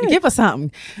know. Give her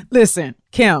something. Listen,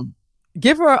 Kim,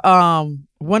 give her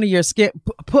one of your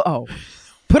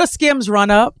put a Skims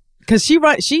run up because she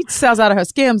sells out of her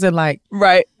Skims in like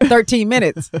 13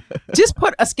 minutes. Just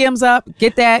put a Skims up,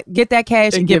 get that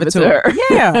cash and give it to her.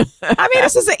 Yeah. I mean,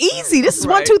 this is easy. This is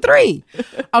 1, 2, 3.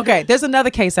 Okay. There's another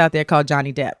case out there called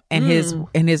Johnny Depp and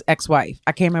his ex-wife.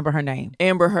 I can't remember her name.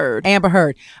 Amber Heard.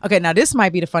 Okay. Now this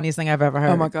might be the funniest thing I've ever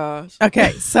heard. Oh my gosh.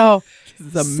 Okay. So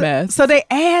this is a mess. So they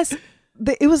asked,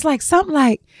 it was like something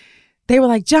like, they were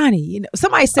like, Johnny,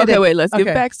 somebody said that. Okay, wait, let's give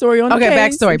backstory on the case.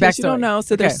 Okay, backstory. You don't know.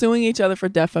 So they're suing each other for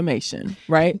defamation,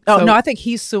 right? Oh, no, I think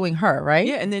he's suing her, right?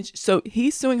 Yeah, and then so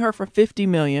he's suing her for $50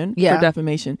 million for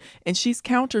defamation, and she's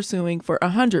countersuing for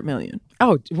 $100 million.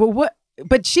 Oh, well, what?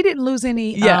 But she didn't lose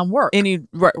any work.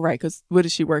 Right, because what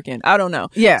does she work in? I don't know.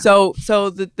 Yeah. So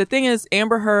the thing is,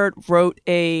 Amber Heard wrote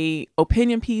a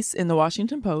opinion piece in the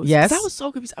Washington Post. Yes. I was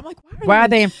so confused. I'm like, why are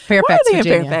they in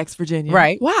Fairfax, Virginia?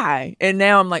 Right. Why? And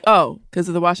now I'm like, oh, because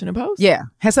of the Washington Post? Yeah.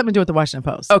 Has something to do with the Washington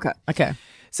Post. Okay.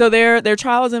 So their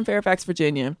trial is in Fairfax,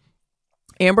 Virginia.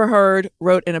 Amber Heard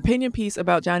wrote an opinion piece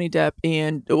about Johnny Depp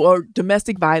or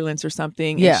domestic violence or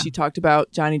something. Yeah. And she talked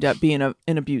about Johnny Depp being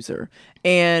an abuser.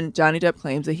 And Johnny Depp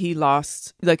claims that he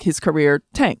lost, like his career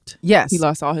tanked. Yes. He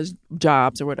lost all his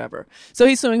jobs or whatever. So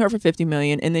he's suing her for $50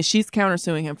 million. And then she's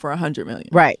countersuing him for $100 million.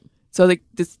 Right. So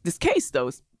this case, though,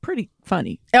 is pretty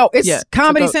funny. Oh, it's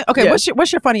comedy. So Okay,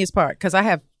 what's your funniest part? Because I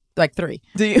have Like 3.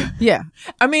 Do you? Yeah.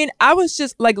 I mean, I was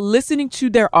just like listening to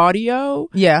their audio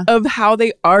Yeah. of how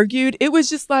they argued. It was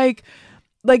just like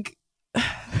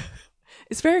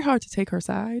it's very hard to take her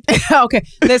side. Okay.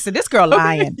 Listen, this girl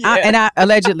lying. Yeah. I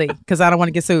allegedly, because I don't want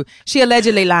to get sued. She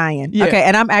allegedly lying. Yeah. Okay.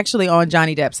 And I'm actually on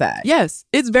Johnny Depp's side. Yes.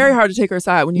 It's very hard to take her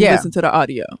side when you listen to the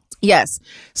audio. Yes.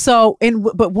 So,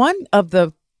 but one of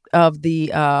the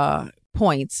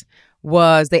points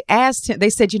was they asked him, they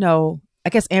said, I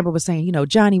guess Amber was saying,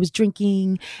 Johnny was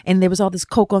drinking and there was all this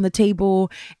Coke on the table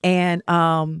and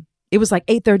it was like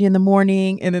 8:30 in the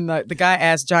morning. And then the guy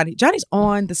asked Johnny's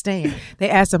on the stand. They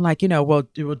asked him like, well,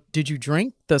 did you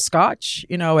drink the scotch,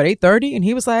 at 8:30? And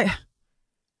he was like,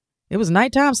 it was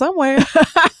nighttime somewhere.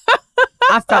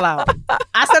 I fell out.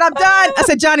 I said, I'm done. I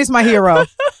said, Johnny's my hero.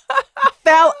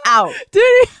 Fell out. Did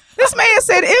he? This man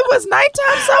said it was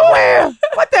nighttime somewhere.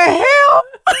 What the hell?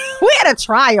 We had a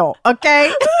trial,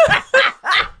 okay?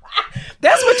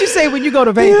 That's what you say when you go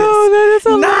to Vegas. Yo, that is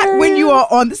hilarious. Not when you are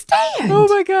on the stand. Oh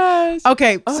my gosh.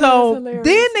 Okay, so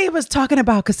then they was talking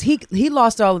about, because he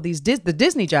lost all of these, the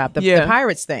Disney job, the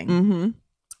Pirates thing. Mm-hmm.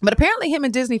 But apparently him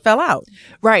and Disney fell out.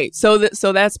 Right. So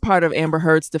that's part of Amber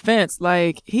Heard's defense.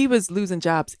 Like, he was losing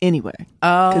jobs anyway.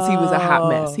 Because he was a hot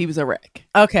mess. He was a wreck.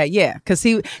 Okay, yeah. Because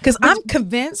I'm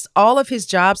convinced all of his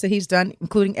jobs that he's done,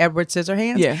 including Edward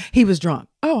Scissorhands, he was drunk.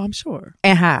 Oh, I'm sure.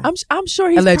 And high. I'm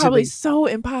sure he's allegedly probably so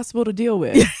impossible to deal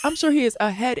with. I'm sure he is a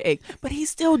headache. But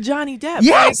he's still Johnny Depp.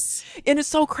 Yes. Like, and it's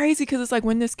so crazy because it's like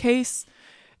when this case,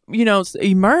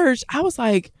 emerged, I was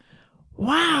like,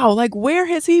 wow, like where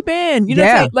has he been? You know what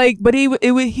I'm saying? Like, but he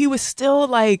was still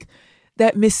like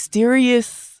that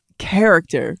mysterious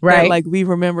character, right? That, like, we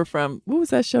remember from, what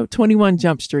was that show? 21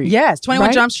 Jump Street. Yes,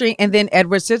 21 Jump Street, and then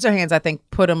Edward Scissorhands, I think,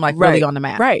 put him like really on the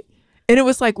map, right? And it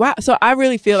was like, wow. So I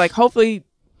really feel like hopefully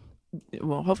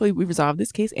we resolve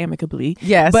this case amicably.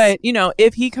 Yes, but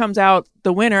if he comes out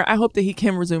the winner, I hope that he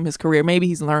can resume his career. Maybe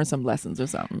he's learned some lessons or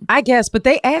something. I guess. But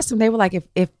they asked him, they were like,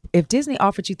 if Disney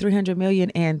offered you $300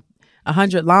 million and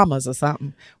 100 llamas or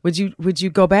something, would you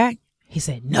go back? He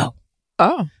said no.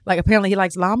 Oh, like apparently he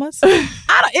likes llamas.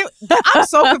 I'm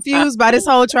so confused by this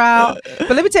whole trial. But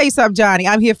let me tell you something, Johnny.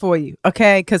 I'm here for you,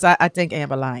 okay? Because I think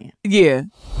Amber lying. Yeah.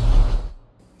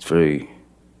 It's very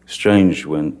strange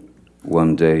when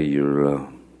one day you're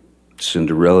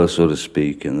Cinderella, so to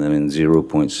speak, and then in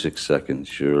 0.6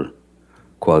 seconds you're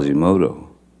Quasimodo.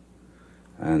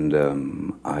 And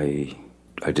I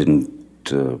didn't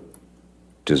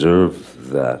deserve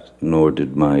that, nor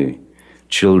did my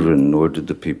children, nor did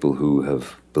the people who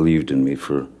have believed in me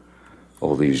for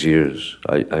all these years.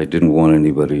 I didn't want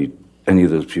any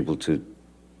of those people to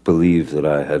believe that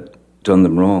I had done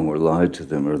them wrong or lied to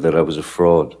them or that I was a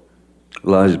fraud.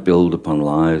 Lies build upon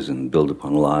lies and build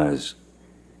upon lies.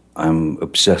 I'm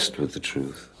obsessed with the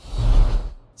truth.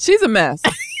 She's a mess.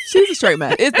 She's a straight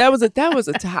mess. That was a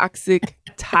toxic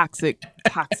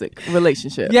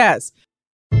relationship. Yes.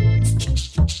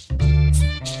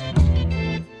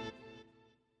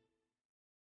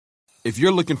 If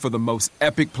you're looking for the most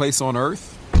epic place on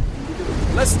Earth,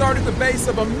 let's start at the base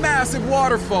of a massive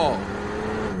waterfall.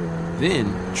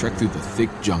 Then trek through the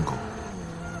thick jungle.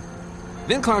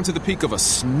 Then climb to the peak of a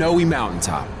snowy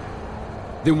mountaintop.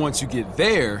 Then once you get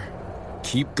there,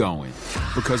 keep going.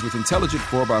 Because with intelligent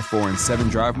 4x4 and 7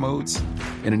 drive modes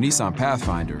and a Nissan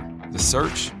Pathfinder, the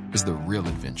search is the real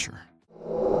adventure.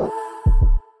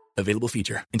 Available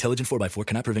feature. Intelligent 4x4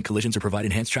 cannot prevent collisions or provide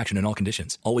enhanced traction in all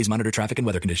conditions. Always monitor traffic and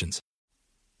weather conditions.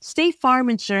 State Farm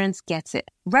Insurance gets it.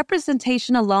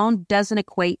 Representation alone doesn't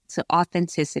equate to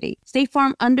authenticity. State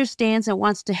Farm understands and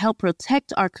wants to help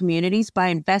protect our communities by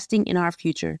investing in our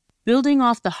future, building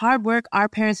off the hard work our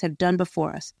parents have done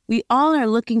before us. We all are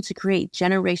looking to create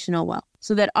generational wealth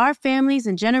so that our families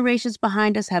and generations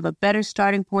behind us have a better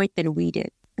starting point than we did.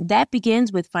 That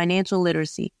begins with financial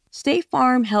literacy. State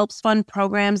Farm helps fund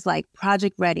programs like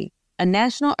Project Ready, a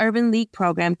National Urban League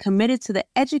program committed to the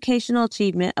educational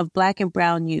achievement of Black and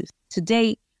Brown youth. To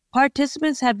date,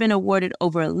 participants have been awarded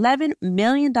over $11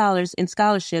 million in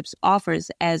scholarships offers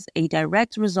as a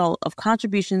direct result of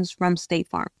contributions from State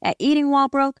Farm. At Eating While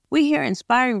Broke, we hear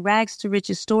inspiring rags to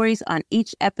riches stories on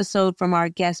each episode from our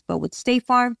guests, but with State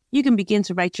Farm, you can begin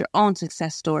to write your own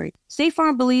success story. State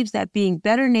Farm believes that being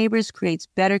better neighbors creates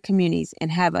better communities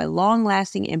and have a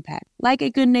long-lasting impact. Like a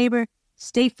good neighbor,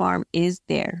 State Farm is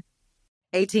there.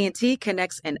 AT&T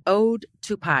connects an ode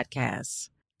to podcasts.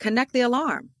 Connect the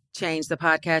alarm. Change the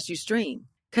podcast you stream.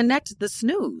 Connect the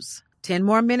snooze. 10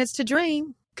 more minutes to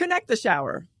dream. Connect the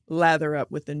shower. Lather up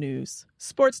with the news.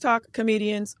 Sports talk,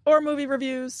 comedians, or movie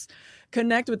reviews.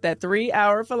 Connect with that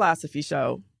 3-hour philosophy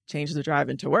show. Change the drive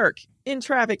into work. In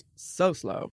traffic so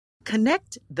slow.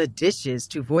 Connect the dishes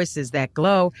to voices that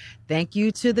glow. Thank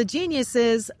you to the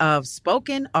geniuses of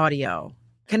spoken audio.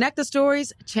 Connect the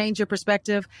stories, change your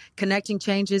perspective. Connecting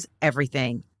changes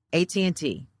everything.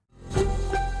 AT&T.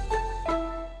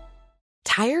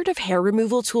 Tired of hair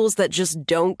removal tools that just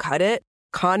don't cut it?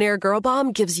 Conair Girl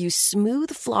Bomb gives you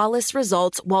smooth, flawless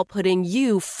results while putting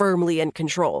you firmly in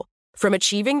control. From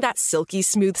achieving that silky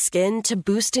smooth skin to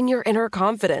boosting your inner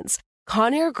confidence,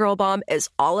 Conair Girl Bomb is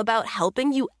all about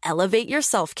helping you elevate your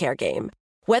self-care game.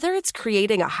 Whether it's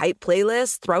creating a hype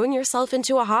playlist, throwing yourself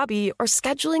into a hobby, or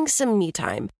scheduling some me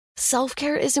time,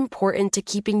 self-care is important to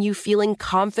keeping you feeling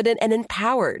confident and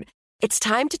empowered. It's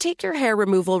time to take your hair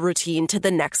removal routine to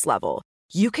the next level.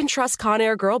 You can trust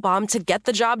Conair Girl Bomb to get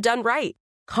the job done right.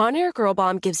 Conair Girl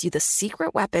Bomb gives you the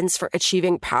secret weapons for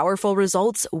achieving powerful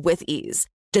results with ease.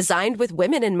 Designed with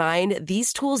women in mind,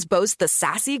 these tools boast the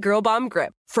sassy Girl Bomb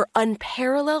grip for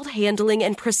unparalleled handling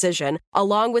and precision,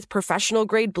 along with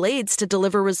professional-grade blades to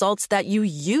deliver results that you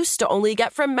used to only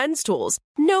get from men's tools.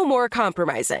 No more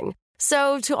compromising.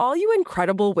 So, to all you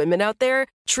incredible women out there,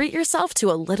 treat yourself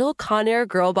to a little Conair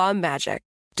Girl Bomb magic.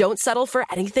 Don't settle for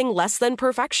anything less than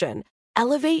perfection.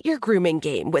 Elevate your grooming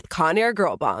game with Conair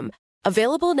Girl Bomb.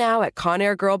 Available now at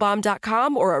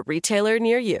ConairGirlBomb.com or a retailer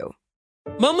near you.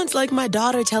 Moments like my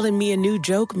daughter telling me a new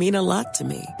joke mean a lot to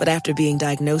me. But after being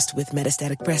diagnosed with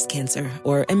metastatic breast cancer,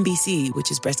 or MBC,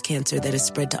 which is breast cancer that is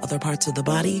spread to other parts of the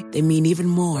body, they mean even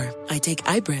more. I take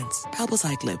Ibrance,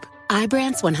 palbociclib.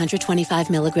 Ibrance 125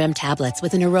 milligram tablets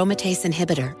with an aromatase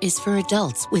inhibitor is for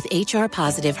adults with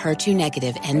HR-positive,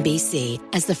 HER2-negative MBC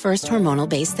as the first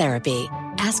hormonal-based therapy.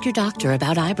 Ask your doctor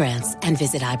about Ibrance and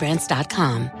visit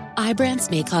Ibrance.com. Ibrance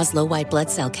may cause low white blood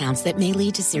cell counts that may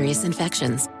lead to serious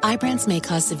infections. Ibrance may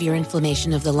cause severe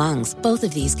inflammation of the lungs. Both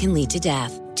of these can lead to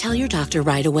death. Tell your doctor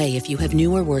right away if you have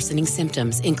new or worsening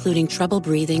symptoms, including trouble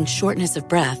breathing, shortness of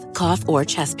breath, cough, or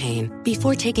chest pain.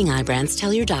 Before taking Ibrance,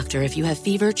 tell your doctor if you have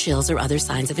fever, chills, or other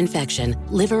signs of infection,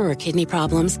 liver or kidney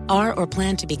problems, are or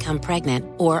plan to become pregnant,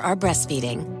 or are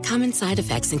breastfeeding. Common side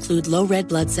effects include low red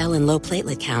blood cell and low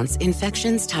platelet counts,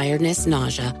 infections, tiredness,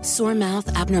 nausea, sore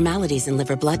mouth, abnormalities in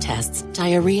liver blood tests,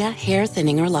 diarrhea, hair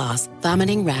thinning or loss,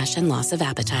 vomiting, rash, and loss of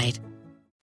appetite.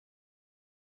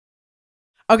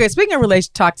 Okay, speaking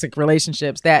of toxic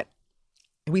relationships that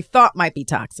we thought might be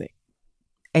toxic,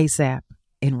 ASAP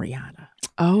and Rihanna.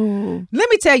 Oh. Let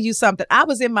me tell you something. I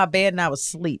was in my bed and I was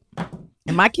asleep.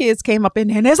 And my kids came up in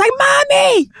there and they was like,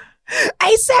 Mommy,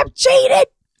 ASAP cheated.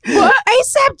 What?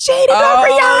 ASAP cheated on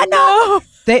Rihanna.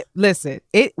 No. Listen,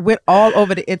 it went all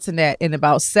over the internet in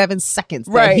about 7 seconds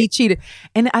that he cheated.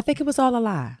 And I think it was all a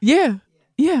lie. Yeah.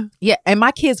 Yeah. Yeah. And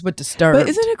my kids were disturbed. But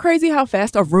isn't it crazy how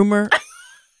fast a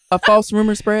false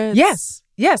rumor spreads? Yes.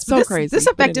 Yes. So crazy. This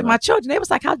affected my children. They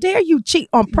was like, how dare you cheat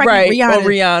on pregnant Rihanna? On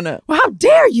Rihanna. Well, how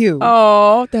dare you?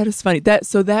 Oh, that is funny.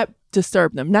 So that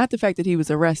disturbed them. Not the fact that he was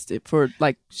arrested for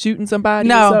like shooting somebody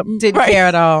or something. Didn't care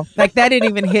at all. Like that didn't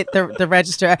even hit the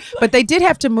register. But they did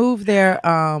have to move their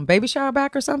baby shower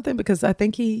back or something because I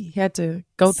think he had to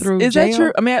go through Is jail. that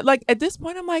true? I mean, like at this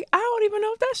point, I'm like, I don't even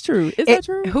know if that's true. Is that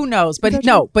true? Who knows? But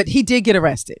no, but he did get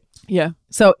arrested. Yeah.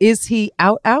 So is he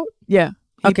out? Yeah.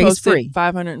 Okay, he's free.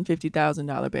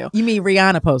 $550,000 bail. You mean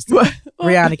Rihanna posted?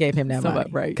 Rihanna gave him that money,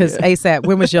 right? Because ASAP,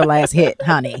 when was your last hit,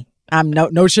 honey? I'm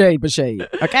no shade, but shade.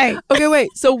 Okay. Okay,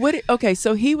 wait. So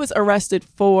so he was arrested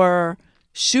for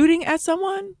shooting at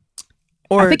someone,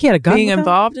 or I think he had a gun being with him?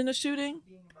 involved in a shooting.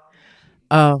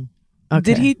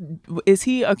 Okay. Is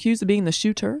he accused of being the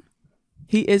shooter?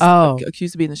 He is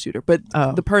accused of being the shooter, but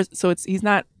the person. So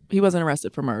he wasn't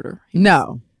arrested for murder.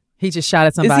 No, he just shot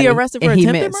at somebody. Is he arrested for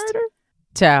attempted murder?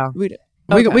 Child. Okay.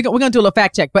 We're going to do a little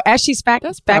fact check. But as she's fact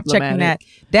checking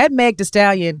that Meg Thee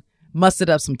Stallion mustered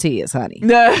up some tears, honey.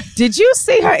 Did you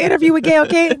see her interview with Gayle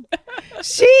King?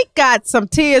 She got some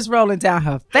tears rolling down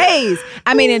her face.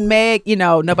 I mean, and Meg,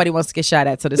 nobody wants to get shot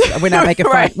at. So we're not making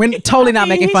fun. We're totally not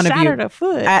making fun of you her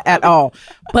foot. at all.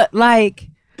 But like,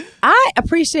 I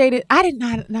appreciate it. I did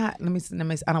not. Let me. I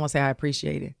don't want to say I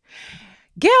appreciate it.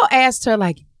 Gayle asked her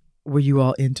like, "Were you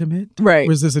all intimate? Right?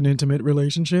 Was this an intimate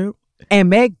relationship?"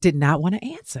 And Meg did not want to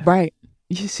answer. Right.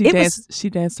 She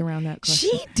danced around that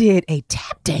question. She did a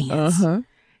tap dance.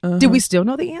 Do we still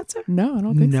know the answer? No, I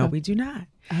don't think so. No, we do not.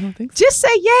 I don't think so. Just say,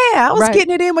 yeah, I was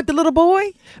getting it in with the little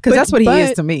boy. Because that's what he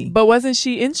is to me. But wasn't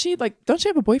she, don't she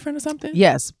have a boyfriend or something?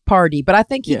 Yes, Party. But I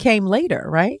think he came later,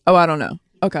 right? Oh, I don't know.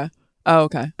 Okay. Oh,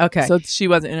 okay. Okay. So she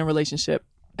wasn't in a relationship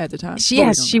at the time?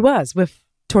 She was with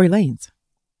Tory Lanez.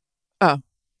 Oh.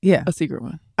 Yeah. A secret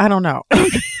one. I don't know.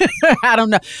 I don't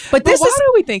know. But why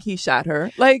do we think he shot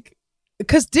her? Like,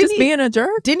 Because just being a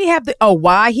jerk. Didn't he have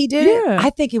why he did it? Yeah.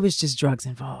 I think it was just drugs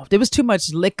involved. There was too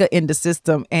much liquor in the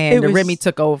system, and Remy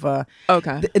took over.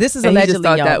 Okay, this is and allegedly.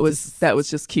 He just thought that was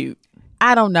just cute.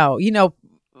 I don't know. You know,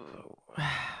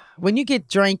 when you get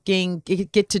drinking,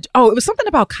 get to. Oh, it was something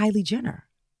about Kylie Jenner,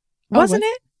 wasn't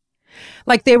it?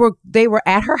 Like they were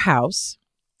at her house.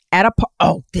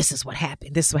 This is what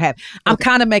happened. I'm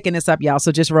kind of making this up, y'all.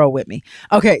 So just roll with me.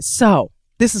 Okay, so.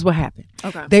 This is what happened.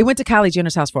 Okay. They went to Kylie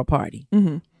Jenner's house for a party.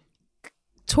 Mm-hmm.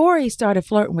 Tori started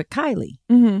flirting with Kylie.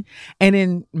 Mm-hmm. And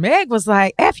then Meg was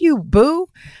like, F you, boo.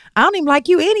 I don't even like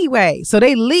you anyway. So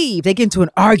they leave. They get into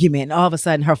an argument. And all of a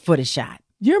sudden, her foot is shot.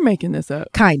 You're making this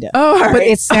up. Kind of. Oh, right. But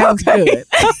it sounds good.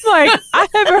 I'm like, I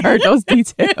haven't heard those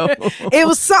details. It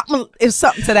was something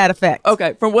to that effect.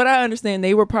 Okay. From what I understand,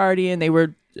 they were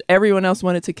partying. Everyone else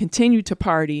wanted to continue to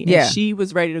party. And she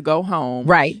was ready to go home.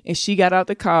 Right. And she got out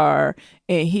the car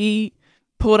and he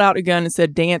pulled out a gun and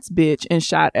said, "Dance, bitch," and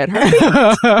shot at her.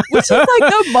 Which is like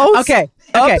the most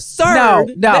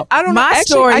absurd. No. I don't know. My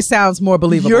story sounds more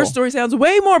believable. Your story sounds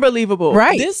way more believable.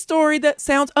 Right. This story that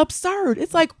sounds absurd.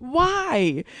 It's like,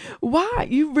 why? Why?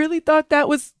 You really thought that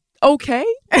was okay?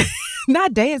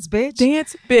 Not dance, bitch.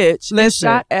 Dance, bitch. Listen.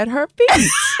 Shot at her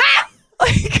feet.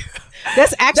 Like...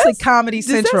 That's actually Comedy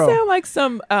Central. Does that sound like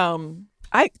some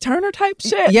Ike Turner type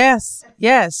shit? Yes.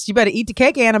 You better eat the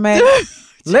cake, anime.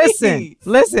 Listen.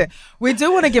 We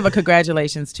do want to give a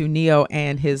congratulations to Neo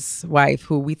and his wife,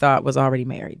 who we thought was already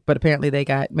married, but apparently they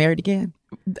got married again.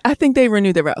 I think they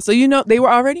renewed their vows. So, they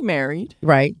were already married.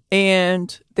 Right.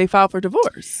 And they filed for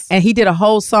divorce. And he did a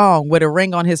whole song with a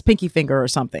ring on his pinky finger or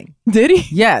something. Did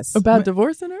he? Yes. About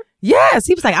divorcing her? Yes.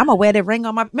 He was like, I'm going to wear that ring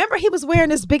on my... Remember he was wearing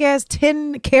this big ass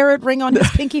 10-carat ring on his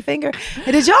pinky finger?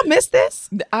 And did y'all miss this?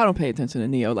 I don't pay attention to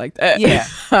Neo like that. Yeah.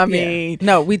 I mean...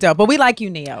 No, we don't. But we like you,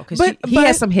 Neo, because he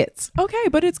has some hits. Okay,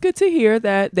 but it's good to hear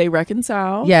that they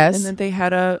reconciled. Yes. And that they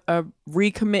had a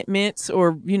recommitment,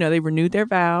 or, they renewed their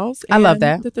vows. I love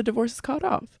that. That the divorce is called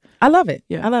off. I love it.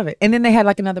 Yeah. I love it. And then they had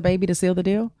like another baby to seal the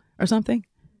deal or something.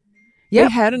 Yeah. They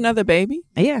had another baby?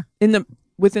 Yeah.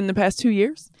 Within the past 2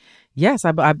 years? Yes,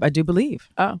 I do believe.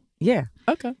 Oh. Yeah.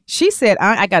 Okay. She said,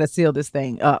 I got to seal this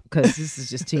thing up because this is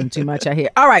just too much out here.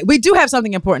 All right. We do have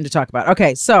something important to talk about.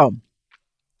 Okay. So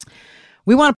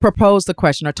we want to propose the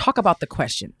question or talk about the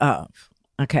question of,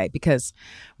 okay, because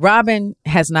Robin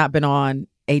has not been on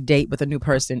a date with a new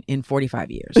person in 45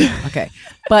 years. Okay.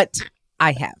 But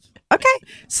I have. Okay.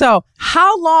 So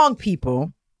how long,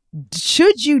 people,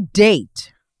 should you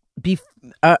date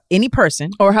any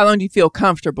person? Or how long do you feel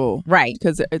comfortable? Right.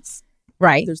 Because it's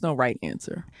right. There's no right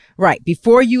answer. Right.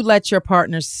 Before you let your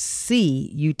partner see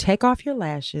you take off your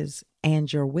lashes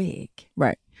and your wig.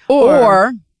 Right.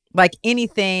 Or like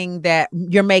anything that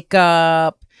your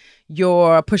makeup,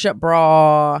 your push-up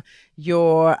bra,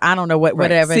 your I don't know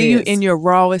whatever. See it you is. in your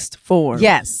rawest form.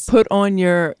 Yes. Put on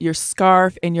your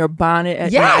scarf and your bonnet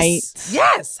at night.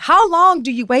 Yes. How long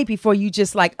do you wait before you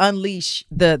just like unleash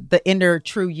the inner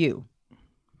true you?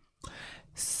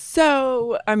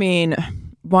 So, I mean,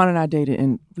 Juan and I dated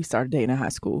and we started dating in high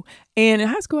school. And in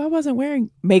high school, I wasn't wearing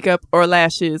makeup or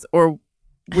lashes or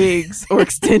wigs or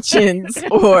extensions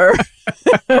or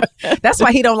that's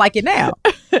why he don't like it now.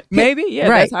 Maybe, yeah.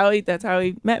 Right. That's how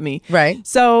he met me. Right.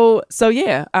 So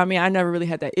yeah. I mean, I never really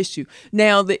had that issue.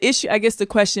 Now the issue, I guess, the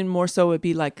question more so would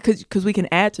be like, because we can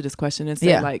add to this question and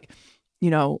say like,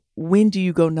 when do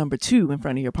you go number 2 in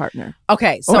front of your partner?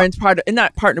 Okay, so or in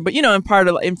not partner, but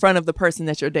in front of the person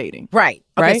that you're dating. Right.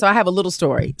 Okay. Right? So I have a little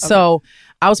story. Okay. So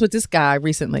I was with this guy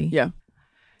recently. Yeah.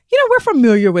 We're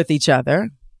familiar with each other.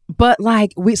 But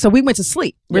like we went to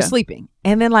sleep. We're sleeping.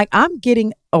 And then like I'm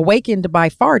getting awakened by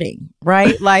farting,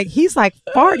 right? Like he's like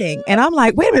farting. And I'm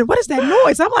like, wait a minute, what is that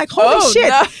noise? I'm like, holy shit.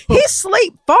 No. He's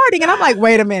sleep farting. And I'm like,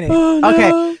 wait a minute. Oh, no.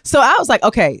 Okay. So I was like,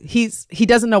 okay, he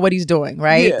doesn't know what he's doing,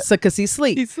 right? Yeah. So cause he's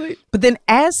asleep. He's asleep. But then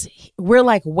as we're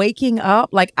like waking up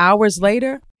like hours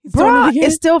later, bro,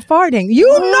 it's still farting. You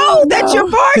know that you're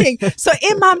farting. So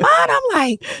in my mind, I'm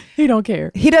like, he don't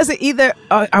care. He doesn't either.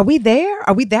 Are we there?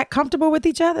 Are we that comfortable with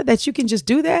each other that you can just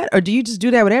do that? Or do you just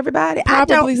do that with everybody?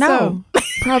 Probably I don't know. So.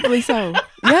 Probably so.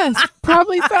 Yes,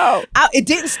 probably so. It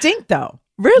didn't stink though.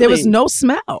 Really? There was no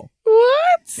smell.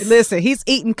 What? Listen, he's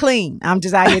eating clean. I'm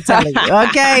just out here telling you,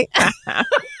 okay?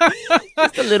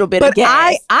 Just a little bit but of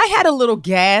gas. I had a little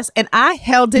gas and I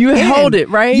held it You in. held it,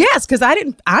 right? Yes, because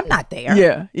I'm not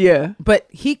there. Yeah. But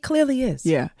he clearly is.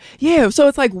 Yeah. So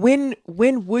it's like, when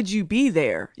would you be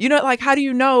there? Like, how do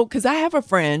you know? Because I have a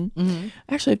friend. Mm-hmm.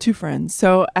 I actually have 2 friends.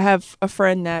 So I have a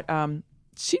friend that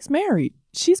she's married.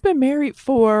 She's been married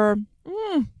for,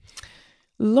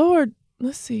 Lord,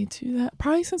 let's see,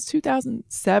 probably since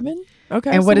 2007. Okay.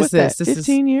 And so what is what's this? That? This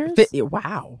 15 years?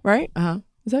 Wow. Right? Uh-huh.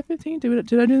 Is that 15? Did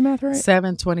I do the math right?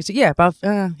 722. Yeah, about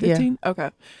 15. Yeah. Okay.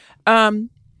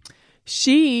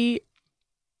 She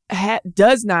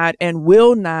does not and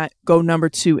will not go number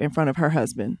 2 in front of her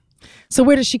husband. So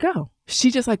where does she go? She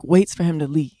just like waits for him to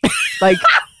leave. Like,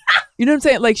 you know what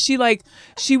I'm saying?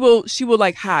 She will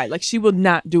like hide. Like she will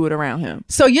not do it around him.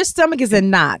 So your stomach is in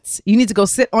knots. You need to go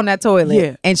sit on that toilet.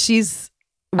 Yeah. And she's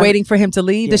waiting for him to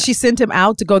leave. Yeah. Does she send him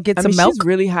out to go get some milk? She's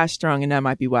really high strung, and that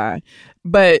might be why.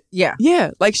 But yeah,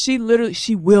 like she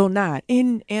will not.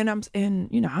 And I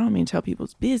don't mean to tell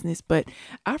people's business, but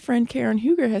our friend Karen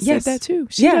Huger has said that too.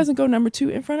 She doesn't go number 2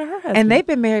 in front of her husband, and they've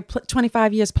been married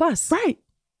 25 years plus, right?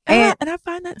 And I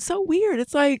find that so weird.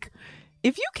 It's like,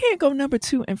 if you can't go number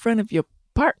 2 in front of your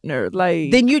partner,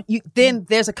 like then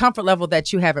there's a comfort level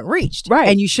that you haven't reached, right?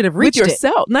 And you should have reached with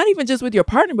yourself, not even just with your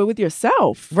partner, but with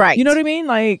yourself, right? You know what I mean?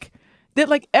 Like that,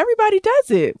 like everybody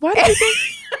does it. Why do you think?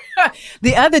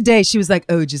 The other day she was like,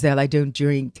 "Oh, Giselle, I don't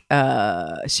drink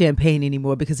champagne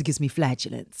anymore because it gives me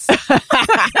flatulence."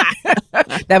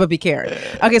 That would be Karen.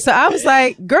 Okay, so I was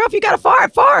like, "Girl, if you got to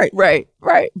fart." Right.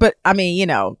 But I mean,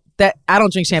 that I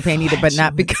don't drink champagne either, but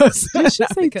not because.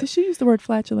 Did she use the word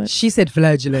flatulence? She said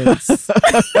flatulence.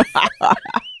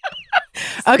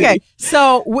 Okay,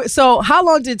 so how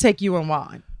long did it take you and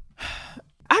Juan?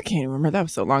 I can't even remember. That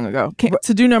was so long ago.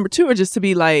 To do number 2, or just to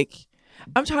be like,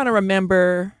 I'm trying to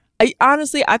remember.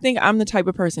 Honestly, I think I'm the type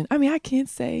of person. I mean, I can't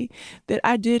say that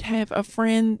I did have a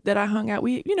friend that I hung out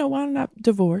with. Juan and I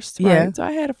divorced, right? Yeah. So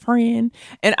I had a friend,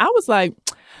 and I was like,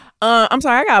 I'm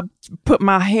sorry, I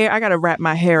gotta wrap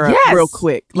my hair up real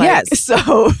quick. Like, yes.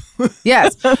 So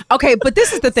yes. Okay, but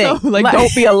this is the thing. So, like,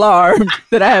 don't be alarmed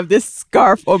that I have this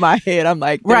scarf on my head. I'm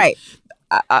like, right.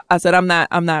 I said, I'm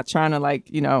not trying to,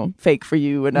 like, fake for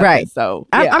you or nothing. Right. So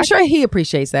I'm sure he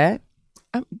appreciates that.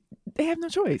 They have no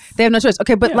choice.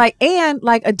 Okay, but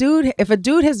if a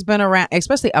dude has been around,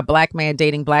 especially a black man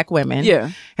dating black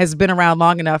women, has been around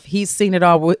long enough, he's seen it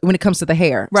all when it comes to the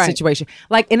hair situation.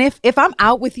 Like, and if I'm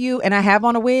out with you and I have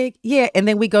on a wig, and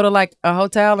then we go to like a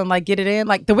hotel and like get it in,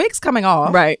 like the wig's coming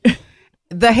off. Right.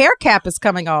 The hair cap is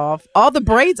coming off. All the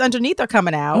braids underneath are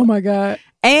coming out. Oh my God.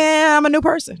 And I'm a new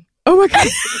person. Oh my God.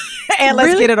 And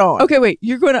let's get it on. Okay, wait.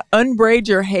 You're going to unbraid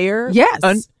your hair?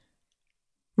 Yes.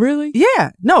 Really?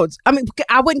 Yeah. No,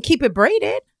 I wouldn't keep it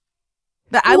braided.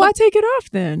 Why take it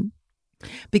off then?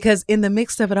 Because in the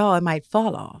mix of it all, it might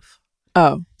fall off.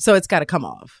 Oh. So it's got to come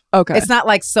off. Okay. It's not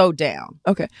like sewed down.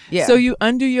 Okay. Yeah. So you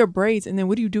undo your braids, and then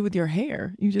what do you do with your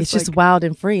hair? It's just wild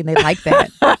and free, and they like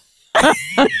that.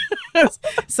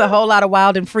 It's a whole lot of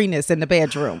wild and freeness in the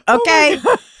bedroom. Okay.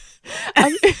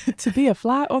 To be a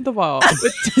fly on the wall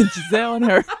with Giselle and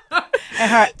her.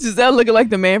 Giselle looking like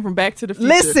the man from Back to the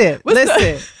Future.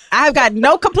 Listen. I've got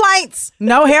no complaints,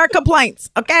 no hair complaints.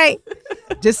 Okay,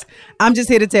 I'm just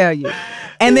here to tell you.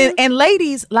 And then, and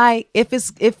ladies, like if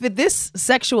this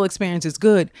sexual experience is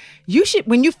good, you should,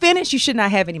 when you finish, you should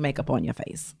not have any makeup on your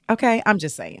face. Okay, I'm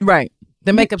just saying. Right.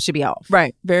 The makeup should be off.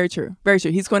 Right. Very true. Very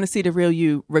true. He's going to see the real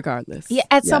you regardless. Yeah,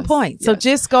 at some point. So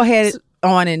just go ahead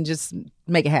on and just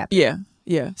make it happen. Yeah.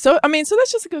 Yeah. So so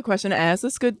that's just a good question to ask.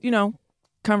 That's good,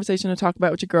 conversation to talk about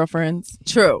with your girlfriends.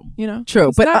 True.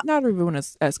 True. But not everyone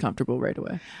is as comfortable right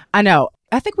away. I know.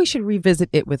 I think we should revisit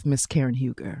it with Miss Karen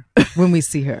Huger when we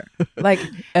see her. Like,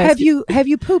 have you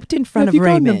pooped in front of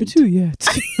Raymond? Number 2 yet?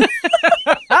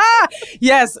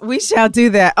 Yes, we shall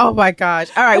do that. Oh my gosh!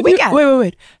 All right, wait.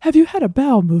 Have you had a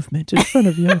bowel movement in front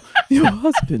of your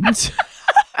husband?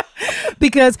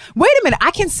 Because wait a minute,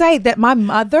 I can say that my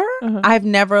mother, I've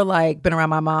never been around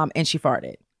my mom and she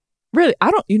farted. Really?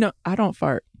 I don't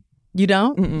fart. You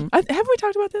don't? Have we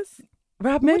talked about this?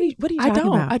 Rob, what are you talking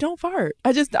about? I don't fart.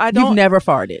 I don't. You've never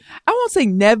farted. I won't say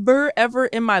never ever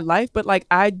in my life, but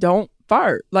I don't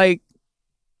fart. Like,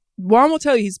 Juan will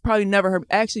tell you he's probably never heard.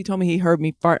 Actually, told me he heard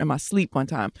me fart in my sleep one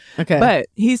time. Okay, but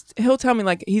he'll tell me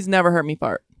he's never heard me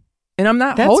fart, and I'm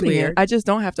not holding weird. it. I just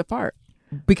don't have to fart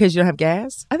because you don't have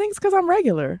gas. I think it's because I'm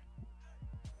regular.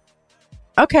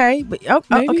 Okay, but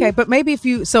okay, but maybe if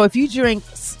you drink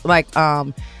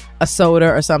a soda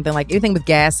or something, like anything with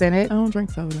gas in it. I don't drink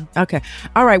soda. Okay,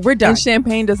 all right, we're done. And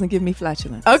champagne doesn't give me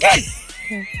flatulence. Okay.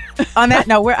 On that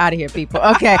note, we're out of here, people.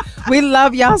 Okay, we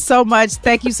love y'all so much.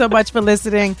 Thank you so much for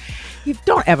listening. You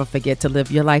don't ever forget to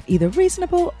live your life either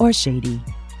reasonable or shady,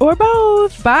 or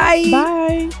both. Bye.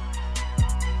 Bye.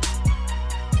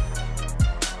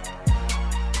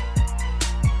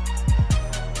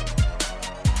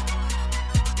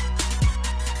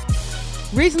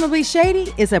 Reasonably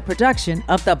Shady is a production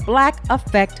of the Black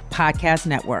Effect Podcast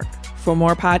Network. For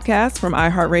more podcasts from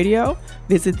iHeartRadio,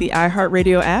 Visit the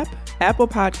iHeartRadio app, Apple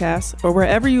Podcasts, or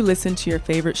wherever you listen to your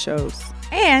favorite shows.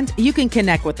 And you can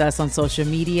connect with us on social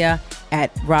media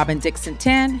at Robin Dixon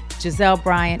 10, Giselle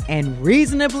Bryant, and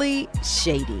Reasonably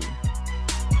Shady.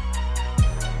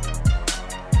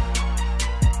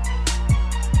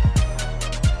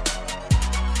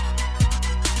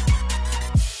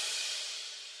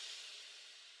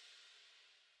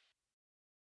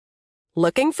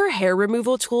 Looking for hair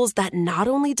removal tools that not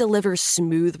only deliver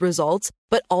smooth results,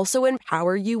 but also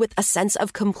empower you with a sense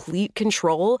of complete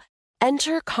control?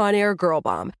 Enter Conair Girl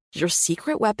Bomb, your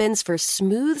secret weapons for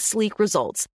smooth, sleek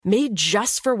results, made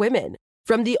just for women.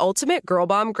 From the ultimate Girl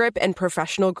Bomb grip and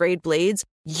professional-grade blades,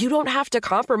 you don't have to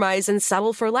compromise and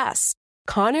settle for less.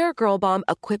 Conair Girl Bomb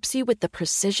equips you with the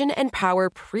precision and power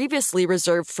previously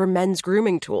reserved for men's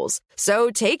grooming tools. So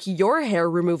take your hair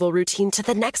removal routine to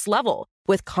the next level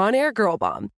with Conair Girl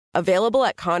Bomb. Available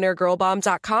at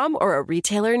ConairGirlBomb.com or a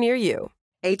retailer near you.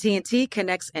 AT&T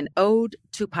connects an ode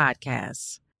to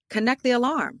podcasts. Connect the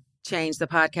alarm. Change the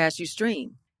podcast you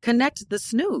stream. Connect the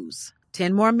snooze.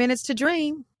 10 more minutes to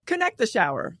dream. Connect the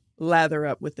shower. Lather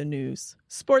up with the news.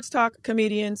 Sports talk,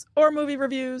 comedians, or movie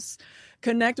reviews.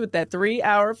 Connect with that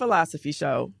 3-hour philosophy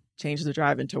show. Change the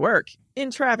drive into work. In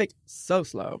traffic so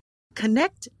slow.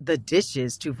 Connect the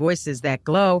dishes to voices that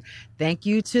glow. Thank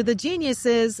you to the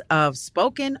geniuses of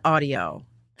spoken audio.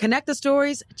 Connect the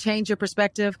stories. Change your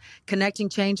perspective. Connecting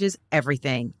changes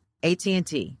everything.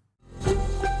 AT&T.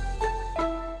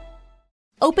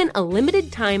 Open a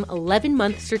limited-time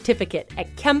 11-month certificate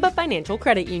at Kemba Financial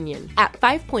Credit Union. At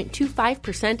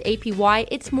 5.25% APY,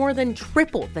 it's more than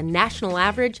triple the national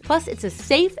average, plus it's a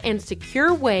safe and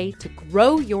secure way to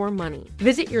grow your money.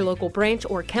 Visit your local branch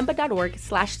or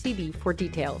kemba.org/cd for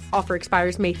details. Offer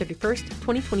expires May 31st,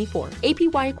 2024.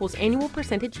 APY equals annual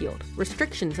percentage yield.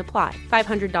 Restrictions apply.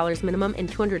 $500 minimum and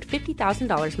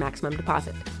 $250,000 maximum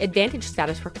deposit. Advantage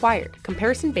status required.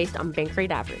 Comparison based on bank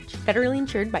rate average. Federally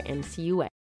insured by NCUA.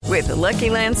 With the Lucky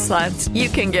Land Slots, you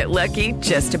can get lucky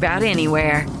just about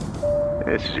anywhere.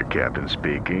 This is your captain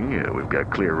speaking. We've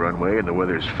got clear runway and the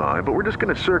weather's fine, but we're just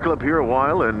going to circle up here a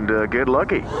while and get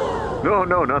lucky.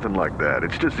 No, nothing like that.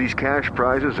 It's just these cash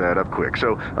prizes add up quick.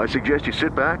 So I suggest you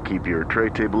sit back, keep your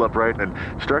tray table upright, and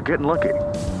start getting lucky.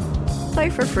 Play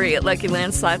for free at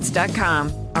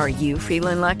LuckyLandSlots.com. Are you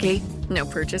feeling lucky? No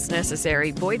purchase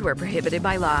necessary. Void where prohibited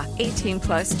by law.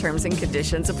 18+ terms and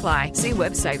conditions apply. See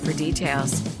website for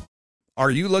details. Are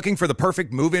you looking for the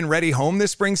perfect move-in ready home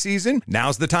this spring season?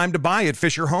 Now's the time to buy at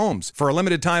Fisher Homes. For a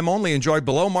limited time only, enjoy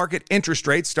below-market interest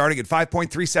rates starting at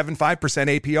 5.375%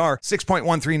 APR,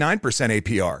 6.139%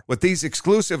 APR. With these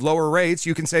exclusive lower rates,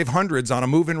 you can save hundreds on a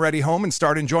move-in ready home and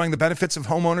start enjoying the benefits of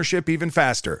home ownership even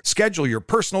faster. Schedule your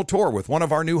personal tour with one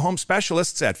of our new home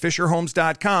specialists at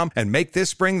FisherHomes.com and make this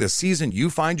spring the season you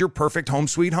find your perfect home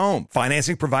sweet home.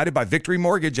 Financing provided by Victory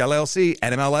Mortgage, LLC,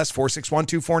 NMLS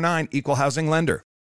 461249, Equal Housing Lender.